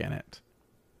music in it.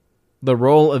 The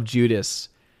role of Judas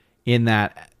in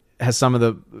that has some of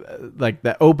the, like,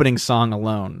 the opening song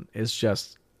alone is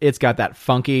just, it's got that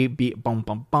funky beat. Bum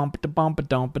bum bum da bum ba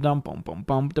dum ba dum bum bum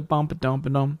bum da bum ba dum ba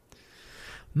dum.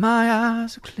 My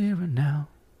eyes are clearer now.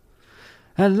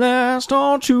 At last,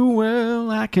 all too well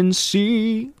I can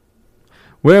see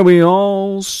where we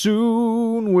all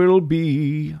soon will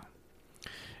be.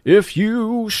 If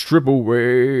you strip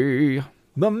away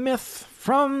the myth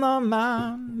from the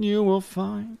mind, you will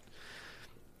find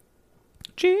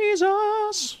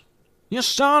Jesus You're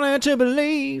starting to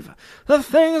believe the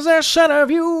things they said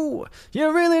of you.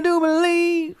 You really do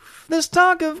believe this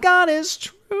talk of God is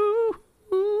true.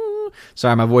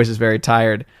 Sorry, my voice is very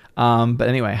tired. But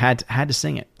anyway, had to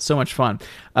sing it. So much fun.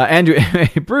 Andrew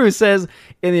Bruce says,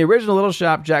 in the original Little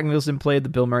Shop, Jack Nicholson played the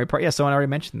Bill Murray part. Yeah, someone already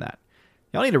mentioned that.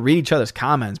 Y'all need to read each other's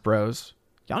comments, bros.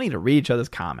 Y'all need to read each other's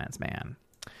comments, man.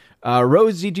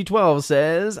 Rose GG12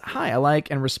 says, hi, I like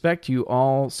and respect you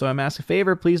all, so I'm asking a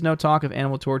favor. Please no talk of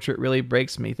animal torture. It really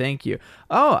breaks me. Thank you.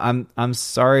 Oh, I'm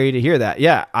sorry to hear that.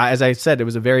 Yeah, as I said, it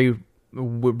was a very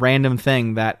random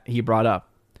thing that he brought up.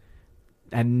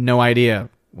 I had no idea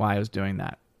why I was doing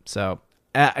that. So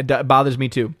it bothers me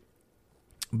too.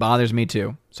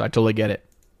 So I totally get it.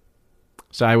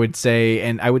 So I would say,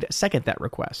 and I would second that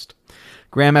request.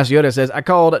 Grandmaster Yoda says, I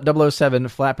called 007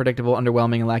 flat, predictable,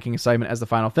 underwhelming, and lacking excitement as the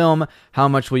final film. How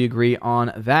much will you agree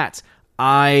on that?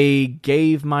 I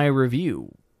gave my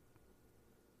review.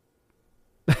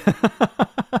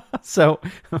 So,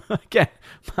 again,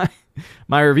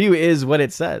 my review is what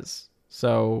it says.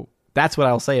 So that's what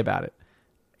I'll say about it.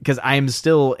 Because I am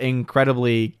still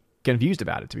incredibly confused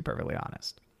about it, to be perfectly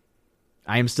honest.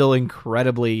 I am still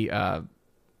incredibly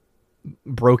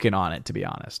broken on it, to be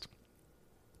honest.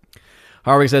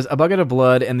 Harvey says, A Bucket of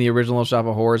Blood and the original Shop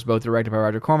of Horrors, both directed by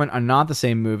Roger Corman, are not the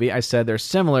same movie. I said they're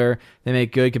similar. They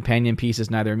make good companion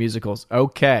pieces, neither are musicals.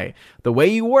 Okay. The way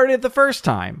you worded it the first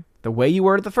time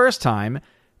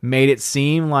made it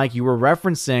seem like you were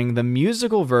referencing the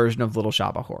musical version of Little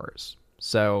Shop of Horrors.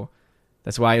 So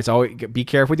that's why it's always be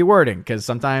careful with your wording, because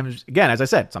sometimes, again, as I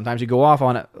said, sometimes you go off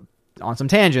on some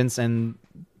tangents and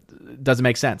it doesn't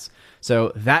make sense.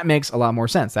 So that makes a lot more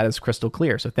sense. That is crystal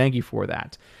clear. So thank you for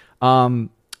that.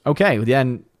 Okay,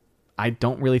 then I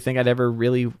don't really think I'd ever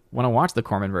really want to watch the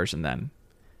Corman version then,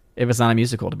 if it's not a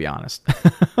musical, to be honest.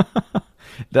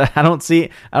 I don't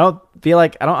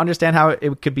understand how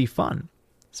it could be fun,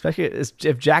 especially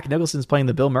if Jack Nicholson's playing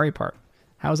the Bill Murray part.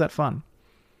 How is that fun?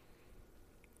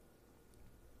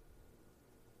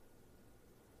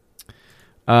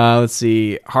 Let's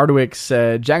see. Hardwick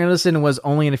said, Jack Nicholson was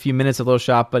only in a few minutes of Little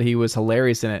Shop, but he was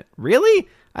hilarious in it. Really?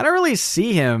 I don't really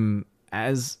see him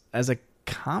as a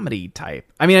comedy type.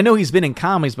 I mean, I know he's been in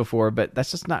comedies before, but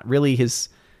that's just not really his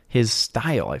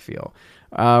style, I feel.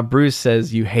 Bruce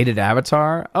says, you hated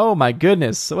Avatar? Oh my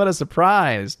goodness, what a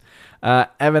surprise.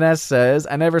 Evan S. says,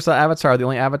 I never saw Avatar. The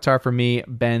only Avatar for me,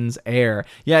 Ben's Air.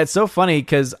 Yeah, it's so funny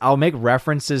because I'll make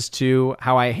references to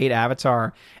how I hate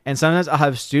Avatar, and sometimes I'll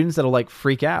have students that'll like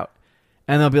freak out.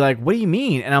 And they'll be like, what do you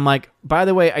mean? And I'm like, by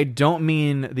the way, I don't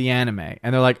mean the anime.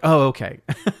 And they're like, oh, okay.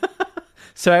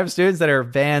 So I have students that are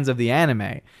fans of the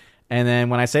anime. And then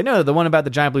when I say, no, the one about the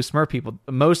giant blue Smurf people,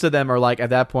 most of them are like,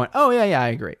 at that point, oh, yeah, I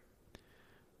agree.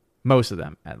 Most of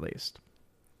them, at least.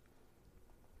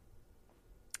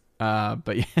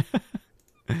 But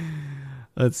yeah.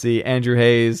 Let's see. Andrew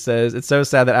Hayes says, it's so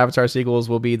sad that Avatar sequels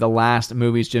will be the last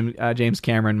movies James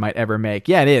Cameron might ever make.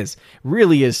 Yeah, it is.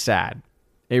 Really is sad.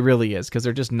 It really is, because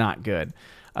they're just not good.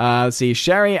 Let's see.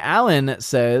 Sherry Allen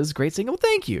says, great single.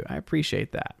 Thank you. I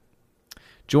appreciate that.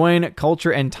 Join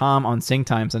Culture and Tom on Sing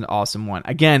Time's an awesome one.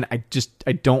 Again,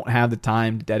 I don't have the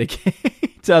time to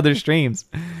dedicate to other streams.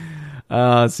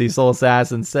 Let's see. Soul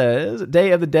Assassin says,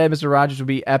 Day of the Dead, Mr. Rogers would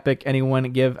be epic.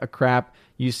 Anyone give a crap?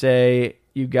 You say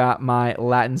you got my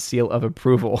Latin seal of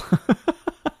approval.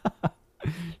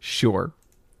 Sure.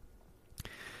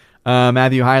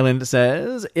 Matthew Highland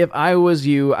says, if I was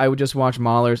you, I would just watch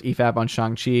Mahler's EFAP on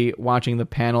Shang-Chi, watching the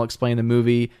panel explain the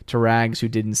movie to rags who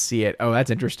didn't see it. Oh,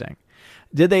 that's interesting.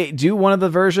 Did they do one of the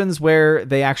versions where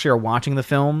they actually are watching the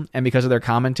film, and because of their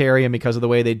commentary and because of the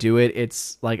way they do it,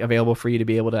 it's like available for you to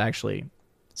be able to actually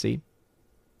see?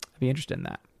 I'd be interested in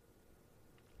that.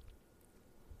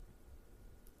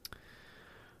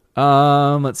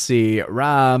 Let's see.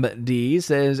 Rob D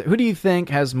says, who do you think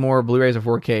has more Blu-rays or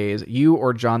 4Ks, you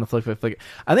or John the Flick?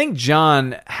 I think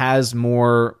John has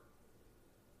more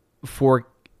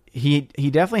he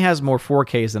definitely has more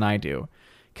 4Ks than I do,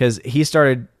 because he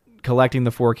started collecting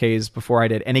the 4Ks before I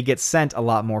did, and he gets sent a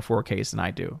lot more 4Ks than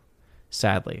I do,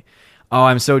 sadly. Oh,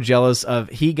 I'm so jealous of,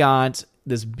 he got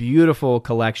this beautiful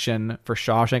collection for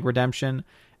Shawshank Redemption,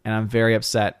 and I'm very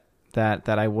upset that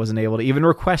I wasn't able to even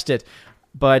request it.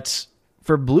 But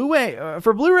for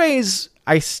Blu-rays,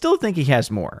 I still think he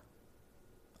has more.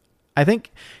 I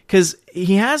think because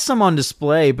he has some on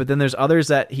display, but then there's others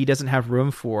that he doesn't have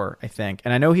room for, I think.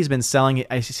 And I know he's been selling,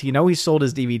 he sold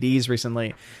his DVDs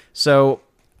recently, so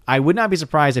I would not be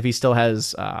surprised if he still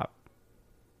has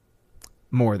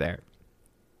more there.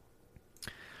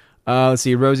 Let's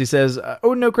see. Rosie says,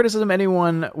 oh, no criticism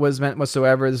anyone was meant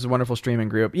whatsoever. This is a wonderful streaming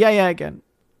group. Yeah, again.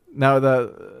 No,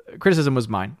 the criticism was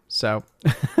mine. So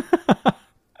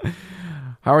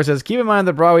Howard says, keep in mind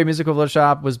the Broadway musical Little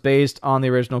Shop was based on the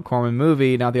original Corman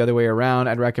movie, not the other way around.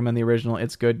 I'd recommend the original.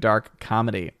 It's good, dark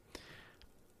comedy.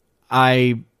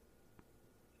 I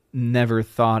never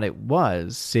thought it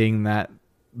was, seeing that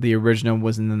the original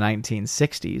was in the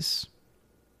 1960s.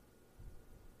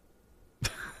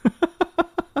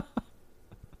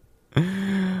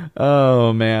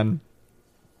 Oh, man.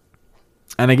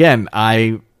 And again,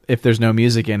 if there's no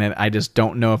music in it, I just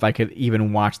don't know if I could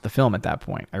even watch the film at that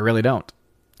point. I really don't.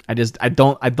 I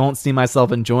don't see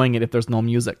myself enjoying it if there's no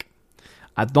music.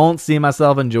 I don't see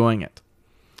myself enjoying it.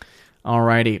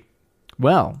 Alrighty.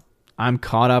 Well, I'm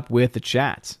caught up with the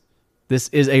chat. This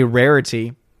is a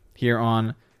rarity here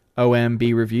on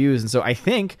OMB Reviews. And so I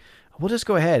think we'll just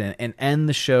go ahead and end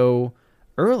the show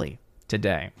early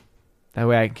today. That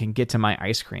way I can get to my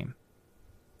ice cream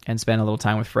and spend a little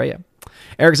time with Freya.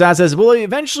 Eric Zod says, will I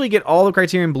eventually get all the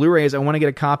Criterion Blu-rays? I want to get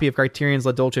a copy of Criterion's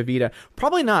La Dolce Vita.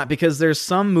 Probably not, because there's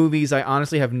some movies I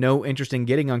honestly have no interest in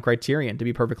getting on Criterion, to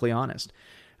be perfectly honest.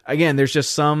 Again, there's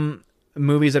just some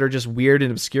movies that are just weird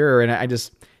and obscure, and I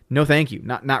just, no thank you.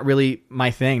 Not really my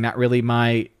thing, not really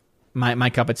my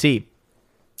cup of tea.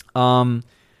 So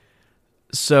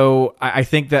I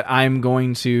think that I'm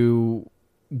going to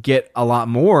get a lot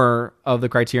more of the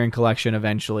Criterion collection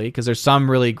eventually, because there's some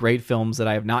really great films that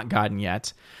I have not gotten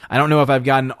yet. I don't know if I've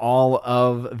gotten all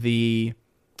of the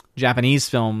Japanese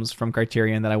films from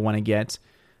Criterion that I want to get.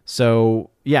 So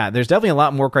yeah, there's definitely a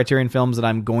lot more Criterion films that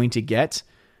I'm going to get,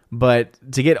 but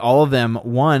to get all of them,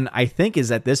 one, I think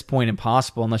is at this point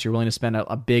impossible unless you're willing to spend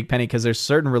a big penny, because there's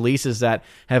certain releases that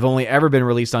have only ever been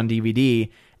released on DVD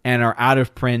and are out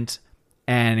of print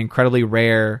and incredibly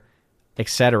rare,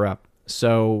 etc.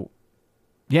 So,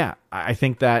 yeah, I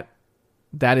think that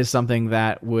is something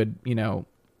that would,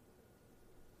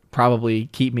 probably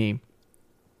keep me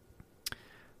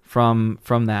from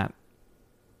that.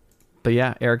 But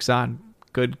yeah, Eric Zod,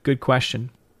 good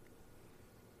question.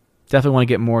 Definitely want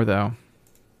to get more, though.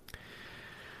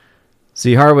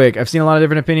 See, Harwick, I've seen a lot of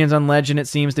different opinions on Legend. It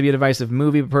seems to be a divisive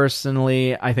movie, but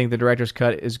personally, I think the director's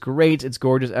cut is great. It's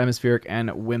gorgeous, atmospheric, and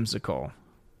whimsical.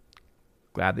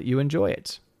 Glad that you enjoy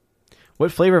it.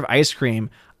 What flavor of ice cream?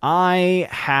 I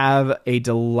have a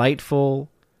delightful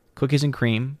cookies and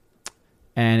cream,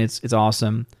 and it's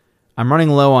awesome. I'm running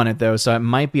low on it, though, so it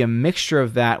might be a mixture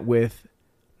of that with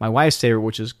my wife's favorite,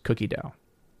 which is cookie dough.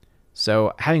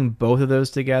 So having both of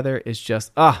those together is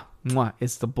just, mwah,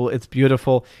 it's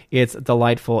beautiful, it's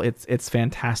delightful, it's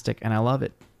fantastic, and I love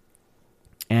it.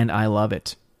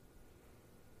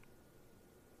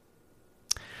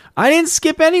 I didn't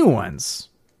skip anyone's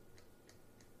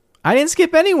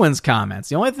comments.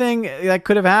 The only thing that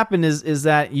could have happened is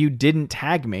that you didn't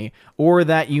tag me, or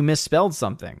that you misspelled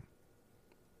something,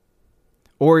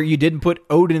 or you didn't put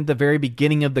Odin at the very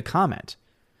beginning of the comment.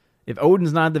 If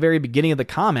Odin's not at the very beginning of the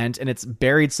comment and it's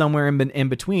buried somewhere in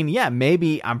between, yeah,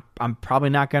 maybe I'm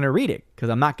probably not going to read it because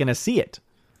I'm not going to see it.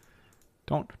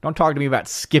 Don't talk to me about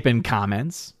skipping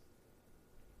comments.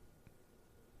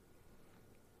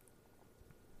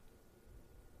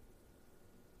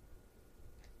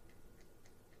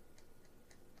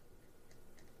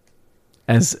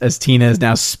 As Tina is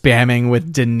now spamming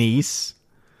with Denise.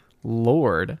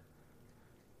 Lord.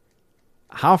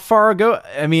 How far ago?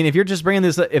 I mean, if you're just bringing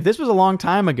this up, if this was a long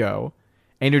time ago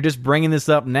and you're just bringing this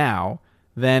up now,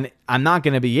 then I'm not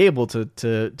going to be able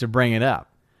to bring it up.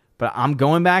 But I'm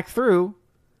going back through.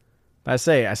 I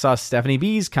saw Stephanie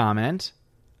B's comment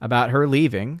about her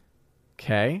leaving.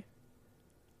 Okay.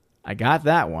 I got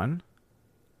that one.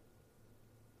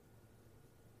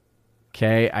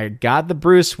 Okay, I got the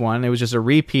Bruce one. It was just a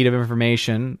repeat of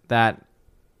information that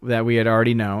we had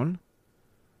already known.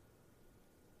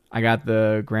 I got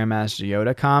the Grandmaster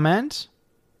Yoda comment.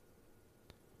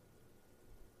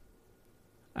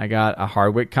 I got a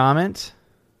Hardwick comment.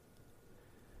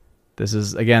 This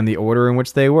is, again, the order in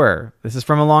which they were. This is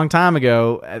from a long time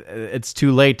ago. It's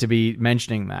too late to be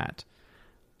mentioning that.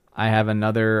 I have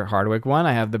another Hardwick one.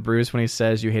 I have the Bruce when he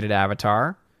says you hated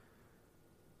Avatar.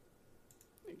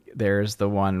 There's the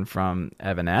one from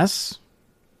Evan S.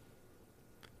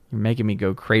 You're making me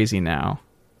go crazy now.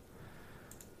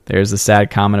 There's the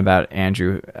sad comment about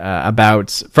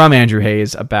from Andrew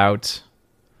Hayes about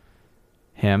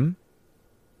him.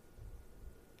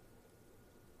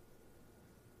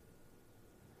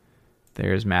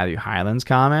 There's Matthew Hyland's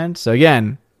comment. So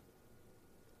again,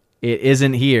 it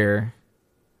isn't here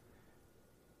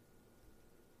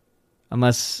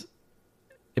unless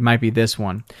It might be this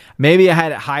one. Maybe I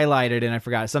had it highlighted and I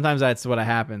forgot. Sometimes that's what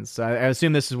happens. So I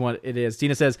assume this is what it is.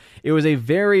 Tina says, it was a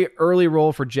very early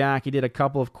role for Jack. He did a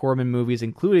couple of Corman movies,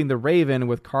 including The Raven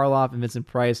with Karloff and Vincent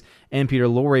Price and Peter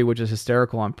Lorre, which is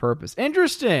hysterical on purpose.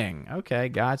 Interesting. Okay,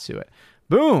 got to it.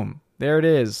 Boom. There it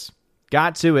is.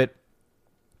 Got to it.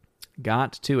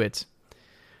 Got to it.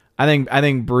 I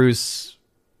think Bruce...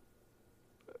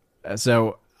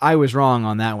 So I was wrong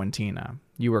on that one, Tina.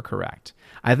 You were correct.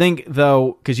 I think,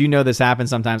 though, because you know this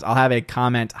happens sometimes, I'll have a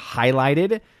comment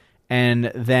highlighted,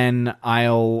 and then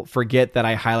I'll forget that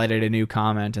I highlighted a new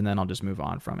comment, and then I'll just move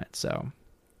on from it. So,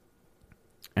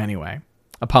 anyway,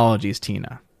 apologies,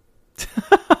 Tina.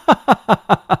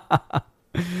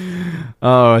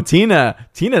 Oh,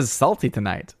 Tina's salty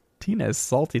tonight. Tina is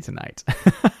salty tonight.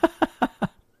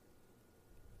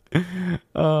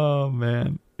 Oh,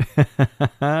 man.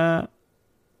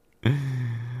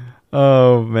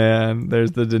 Oh, man.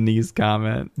 There's the Denise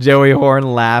comment. Joey Horn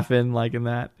laughing, liking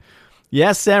that.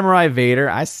 Yes, Samurai Vader.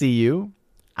 I see you.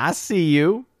 I see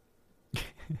you.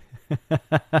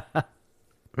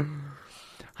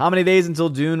 How many days until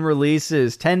Dune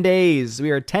releases? 10 days.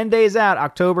 We are 10 days out.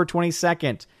 October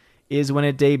 22nd is when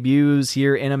it debuts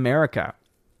here in America.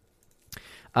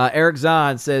 Eric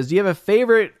Zod says, do you have a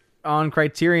favorite on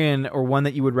Criterion or one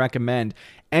that you would recommend?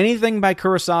 Anything by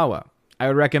Kurosawa. I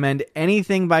would recommend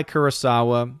anything by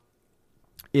Kurosawa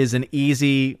is an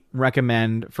easy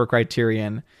recommend for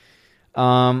Criterion.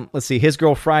 Let's see. His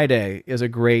Girl Friday is a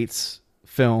great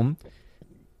film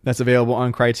that's available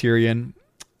on Criterion.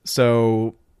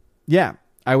 So, yeah,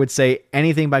 I would say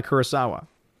anything by Kurosawa.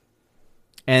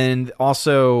 And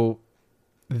also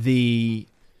I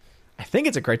think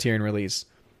it's a Criterion release,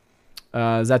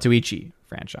 Zatoichi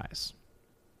franchise.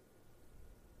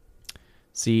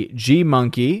 See, G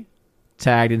Monkey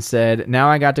tagged and said, now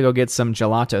I got to go get some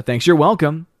gelato. Thanks. You're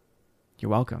welcome. You're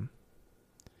welcome.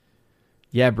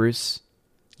 Yeah, Bruce.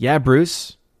 Yeah,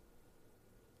 Bruce.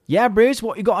 Yeah, Bruce.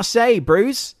 What you got to say,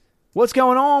 Bruce? What's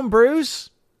going on, Bruce?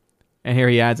 And here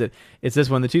he adds it. It's this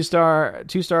one. The two stars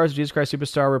of Jesus Christ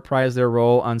Superstar reprised their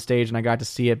role on stage, and I got to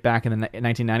see it back in the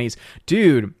 1990s.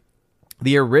 Dude,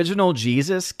 the original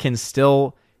Jesus can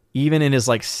still, even in his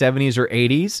like 70s or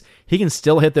 80s, he can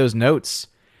still hit those notes.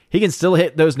 He can still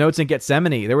hit those notes in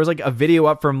Gethsemane. There was like a video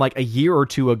up from like a year or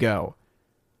two ago.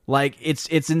 Like, it's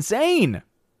insane.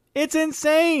 It's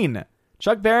insane.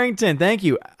 Chuck Barrington, thank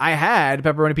you. I had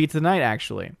pepperoni pizza tonight,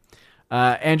 actually.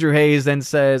 Andrew Hayes then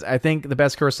says, I think the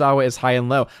best Kurosawa is High and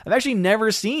Low. I've actually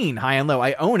never seen High and Low.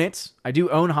 I own it. I do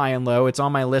own High and Low. It's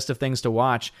on my list of things to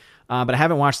watch. But I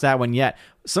haven't watched that one yet.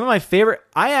 Some of my favorite,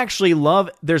 I actually love,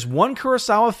 there's one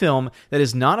Kurosawa film that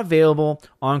is not available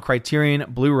on Criterion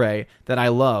Blu-ray that I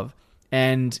love.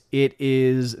 And it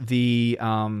is the,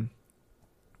 oh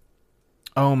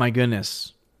my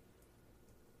goodness.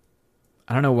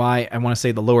 I don't know why I want to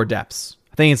say The Lower Depths.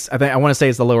 I want to say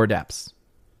it's The Lower Depths.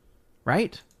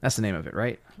 Right? That's the name of it,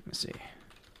 right? Let me see.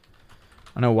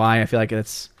 I don't know why I feel like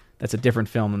that's a different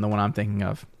film than the one I'm thinking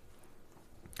of.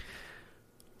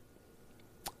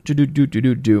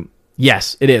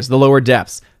 Yes, it is The Lower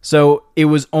Depths. So it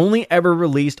was only ever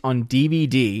released on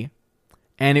DVD,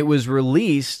 and it was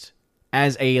released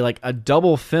as a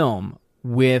double film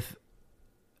with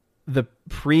the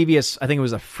previous, I think it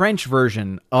was a French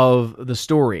version of the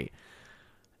story,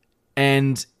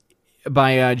 and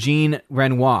by Jean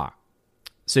Renoir.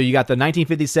 So you got the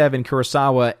 1957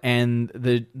 Kurosawa and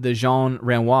the Jean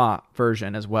Renoir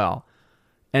version as well,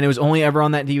 and it was only ever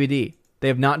on that DVD. They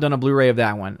have not done a Blu-ray of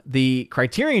that one. The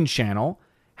Criterion Channel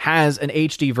has an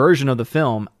HD version of the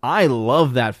film. I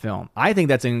love that film. I think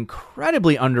that's an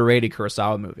incredibly underrated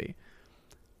Kurosawa movie.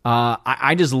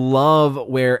 I just love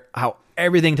how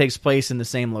everything takes place in the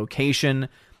same location.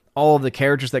 All of the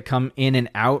characters that come in and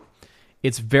out.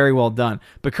 It's very well done.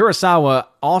 But Kurosawa,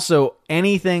 also,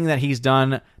 anything that he's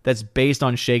done that's based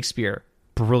on Shakespeare,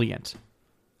 brilliant.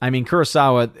 I mean,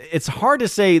 Kurosawa, it's hard to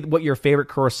say what your favorite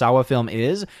Kurosawa film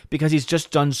is because he's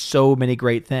just done so many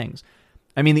great things.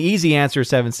 I mean, the easy answer is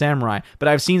Seven Samurai, but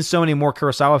I've seen so many more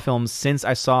Kurosawa films since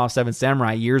I saw Seven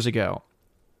Samurai years ago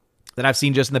that I've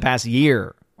seen just in the past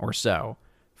year or so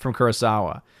from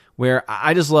Kurosawa, where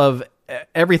I just love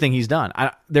everything he's done.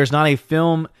 There's not a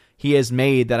film he has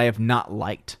made that I have not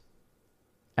liked,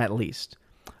 at least.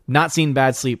 Not seen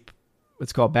Bad Sleep.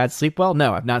 It's called Bad Sleep Well?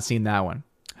 No, I've not seen that one.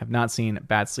 Have not seen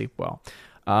Bad Sleep Well.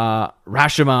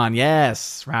 Rashomon,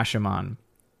 yes, Rashomon.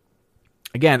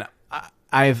 Again,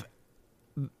 I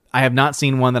have not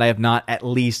seen one that I have not at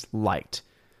least liked.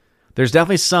 There's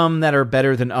definitely some that are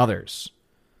better than others,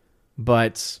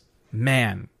 but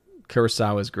man,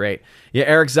 Kurosawa is great. Yeah,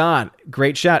 Eric Zahn,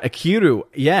 great shot. Akiru,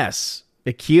 yes,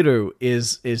 Ikiru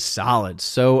is solid,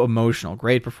 so emotional,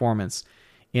 great performance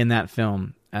in that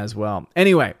film as well.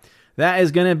 Anyway, that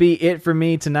is going to be it for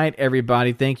me tonight,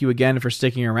 everybody. Thank you again for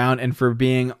sticking around and for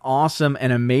being awesome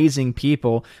and amazing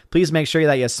people. Please make sure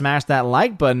that you smash that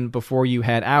like button before you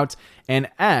head out. And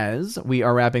as we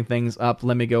are wrapping things up,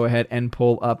 let me go ahead and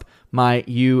pull up my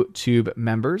YouTube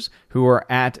members who are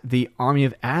at the Army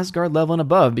of Asgard level and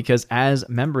above, because as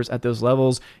members at those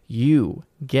levels, you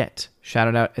get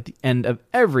shouted out at the end of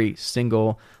every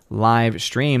single live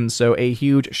stream. So a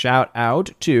huge shout out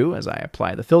to, as I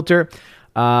apply the filter,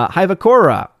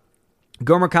 Hivakora,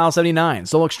 Gomer Kyle 79,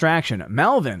 Soul Extraction,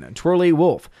 Melvin, Twirly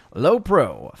Wolf, Low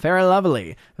Pro, Farrah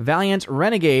Lovely, Valiant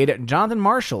Renegade, Jonathan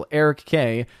Marshall, Eric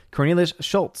K, Cornelius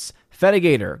Schultz,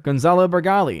 Fedigator, Gonzalo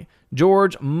Bergali,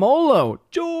 George Molo,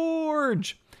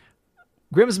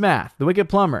 Grimm's Math, The Wicked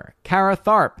Plumber, Kara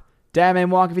Tharp, Dadman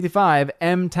Walker 55,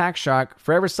 M Tax Shock,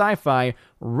 Forever Sci-Fi,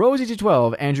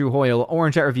 Rosie212, Andrew Hoyle,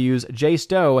 Orange Chat Reviews, Jay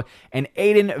Stowe, and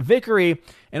Aiden Vickery.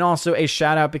 And also a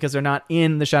shout out, because they're not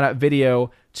in the shout out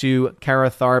video, to Kara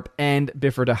Tharp and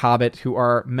Biffer the Hobbit, who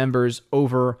are members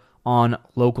over on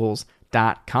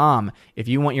locals.com. If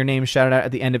you want your name shouted out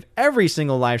at the end of every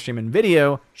single live stream and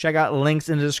video, check out links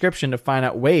in the description to find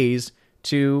out ways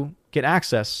to get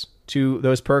access to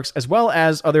those perks, as well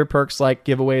as other perks like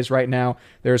giveaways. Right now,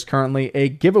 there's currently a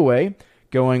giveaway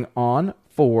going on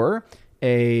for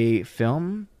a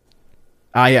film.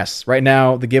 Yes, right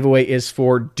now the giveaway is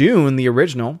for Dune, the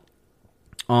original,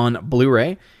 on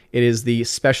Blu-ray. It is the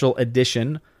special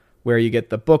edition where you get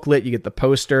the booklet, you get the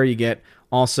poster, you get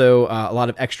also a lot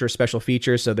of extra special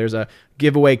features. So there's a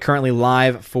giveaway currently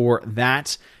live for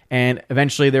that. And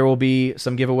eventually there will be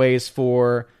some giveaways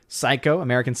for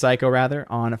American Psycho,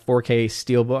 on 4K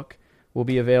Steelbook will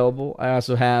be available. I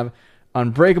also have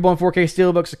Unbreakable on 4K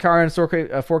Steelbook, Sakara on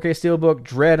 4K Steelbook,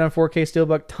 Dread on 4K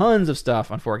Steelbook, tons of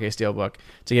stuff on 4K Steelbook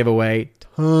to give away,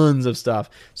 tons of stuff.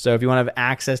 So if you want to have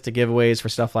access to giveaways for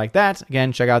stuff like that,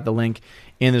 again, check out the link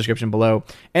in the description below.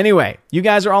 Anyway, you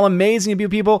guys are all amazing and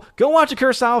beautiful people. Go watch a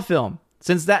Kurosawa film.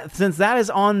 Since that is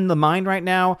on the mind right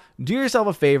now, do yourself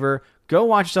a favor. Go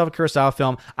watch yourself a Kurosawa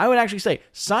film. I would actually say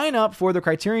sign up for the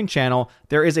Criterion channel.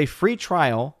 There is a free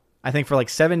trial, I think, for like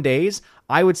 7 days.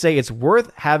 I would say it's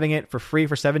worth having it for free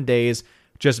for 7 days.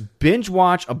 Just binge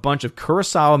watch a bunch of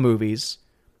Kurosawa movies,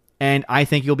 and I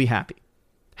think you'll be happy.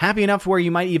 Happy enough where you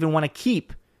might even want to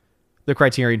keep the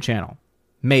Criterion channel.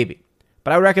 Maybe.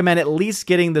 But I would recommend at least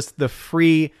getting the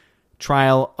free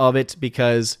trial of it,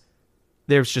 because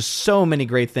there's just so many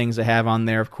great things to have on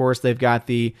there. Of course, they've got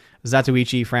the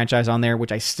Zatoichi franchise on there,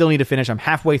 which I still need to finish. I'm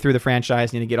halfway through the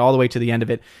franchise. Need to get all the way to the end of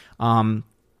it.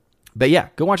 But yeah,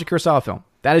 go watch a Kurosawa film.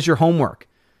 That is your homework.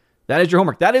 That is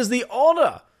the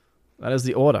order. That is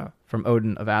the order from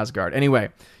Odin of Asgard. Anyway,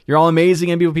 you're all amazing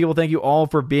and beautiful people. Thank you all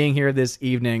for being here this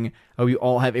evening. I hope you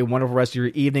all have a wonderful rest of your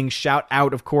evening. Shout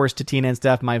out, of course, to Tina and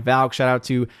Steph, my Valk. Shout out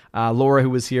to Laura, who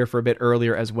was here for a bit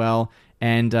earlier as well.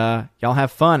 And y'all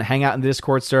have fun. Hang out in the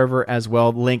Discord server as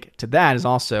well. The link to that is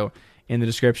also in the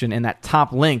description, and that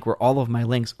top link where all of my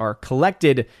links are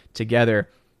collected together.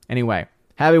 Anyway,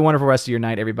 have a wonderful rest of your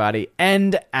night, everybody.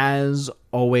 And as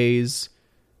always,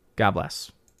 God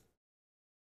bless.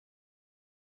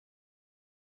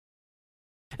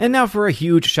 And now for a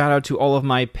huge shout out to all of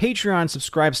my Patreon,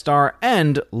 Subscribe Star,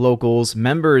 and Locals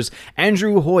members.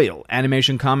 Andrew Hoyle,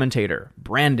 Animation Commentator.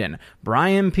 Brandon,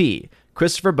 Brian P.,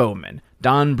 Christopher Bowman,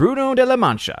 Don Bruno de la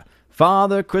Mancha,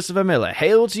 Father Christopher Miller,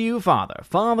 hail to you, Father,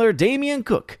 Father Damian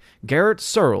Cook, Garrett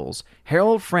Searles,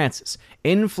 Harold Francis,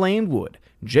 Inflamed Wood,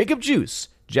 Jacob Juice,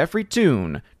 Jeffrey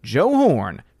Toone, Joe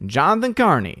Horn, Jonathan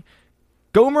Carney,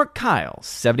 Gomer Kyle,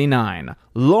 79,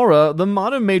 Laura, the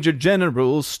Modern Major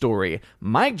General's Story,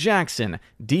 Mike Jackson,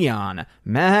 Dion,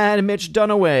 Mad Mitch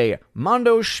Dunaway,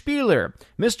 Mondo Spieler,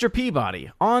 Mr. Peabody,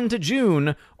 On to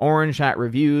June, Orange Hat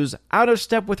Reviews, Out of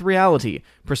Step with Reality,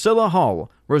 Priscilla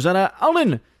Hall, Rosetta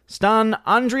Allen, Stan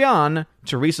Andrian,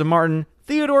 Teresa Martin,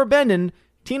 Theodore Benden,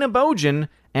 Tina Bojan,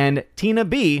 and Tina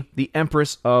B., the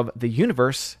Empress of the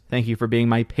Universe. Thank you for being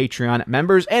my Patreon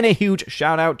members. And a huge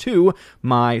shout out to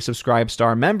my Subscribe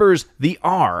Star members, The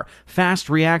R, Fast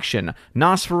Reaction,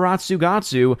 Nosferatu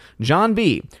Gatsu, John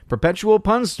B., Perpetual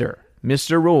Punster,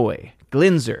 Mr. Roy,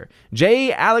 Glinzer,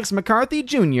 J. Alex McCarthy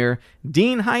Jr.,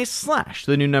 Dean Heist /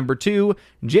 the new number 2,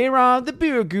 J-Rod the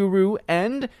Beer Guru,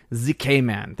 and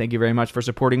ZK-Man. Thank you very much for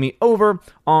supporting me over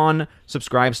on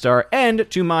Subscribestar. And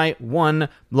to my one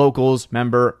Locals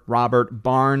member, Robert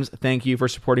Barnes, thank you for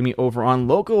supporting me over on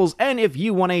Locals. And if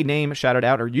you want a name shouted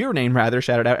out, or your name rather,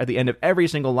 shouted out at the end of every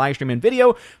single live stream and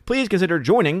video, please consider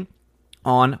joining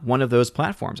on one of those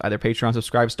platforms, either Patreon,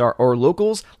 Subscribestar, or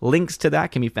Locals. Links to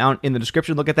that can be found in the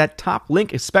description. Look at that top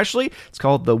link especially. It's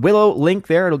called the Willow link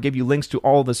there. It'll give you links to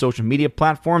all the social media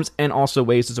platforms and also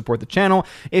ways to support the channel.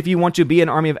 If you want to be an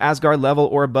Army of Asgard level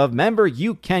or above member,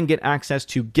 you can get access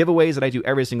to giveaways that I do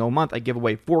every single month. I give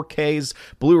away 4Ks,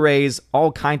 Blu-rays,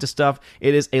 all kinds of stuff.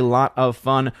 It is a lot of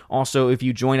fun. Also, if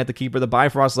you join at the Keeper of the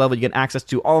Bifrost level, you get access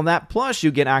to all of that. Plus,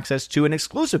 you get access to an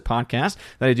exclusive podcast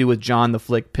that I do with John the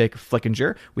Flick Pick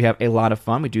Flickinger. We have a lot of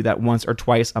fun. We do that once or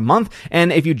twice a month.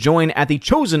 And if you join at the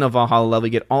Chosen of Valhalla level,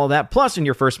 you get all of that. Plus, in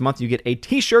your first month, you get a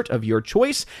t-shirt of your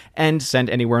choice and send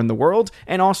anywhere in the world.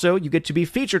 And also, you get to be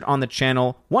featured on the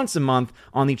channel once a month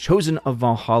on the Chosen of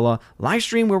Valhalla live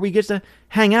stream, where we get to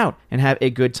hang out and have a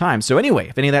good time. So anyway,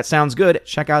 if any of that sounds good,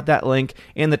 check out that link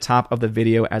in the top of the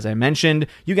video as I mentioned.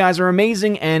 You guys are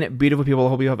amazing and beautiful people. I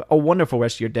hope you have a wonderful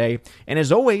rest of your day. And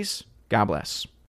as always, God bless.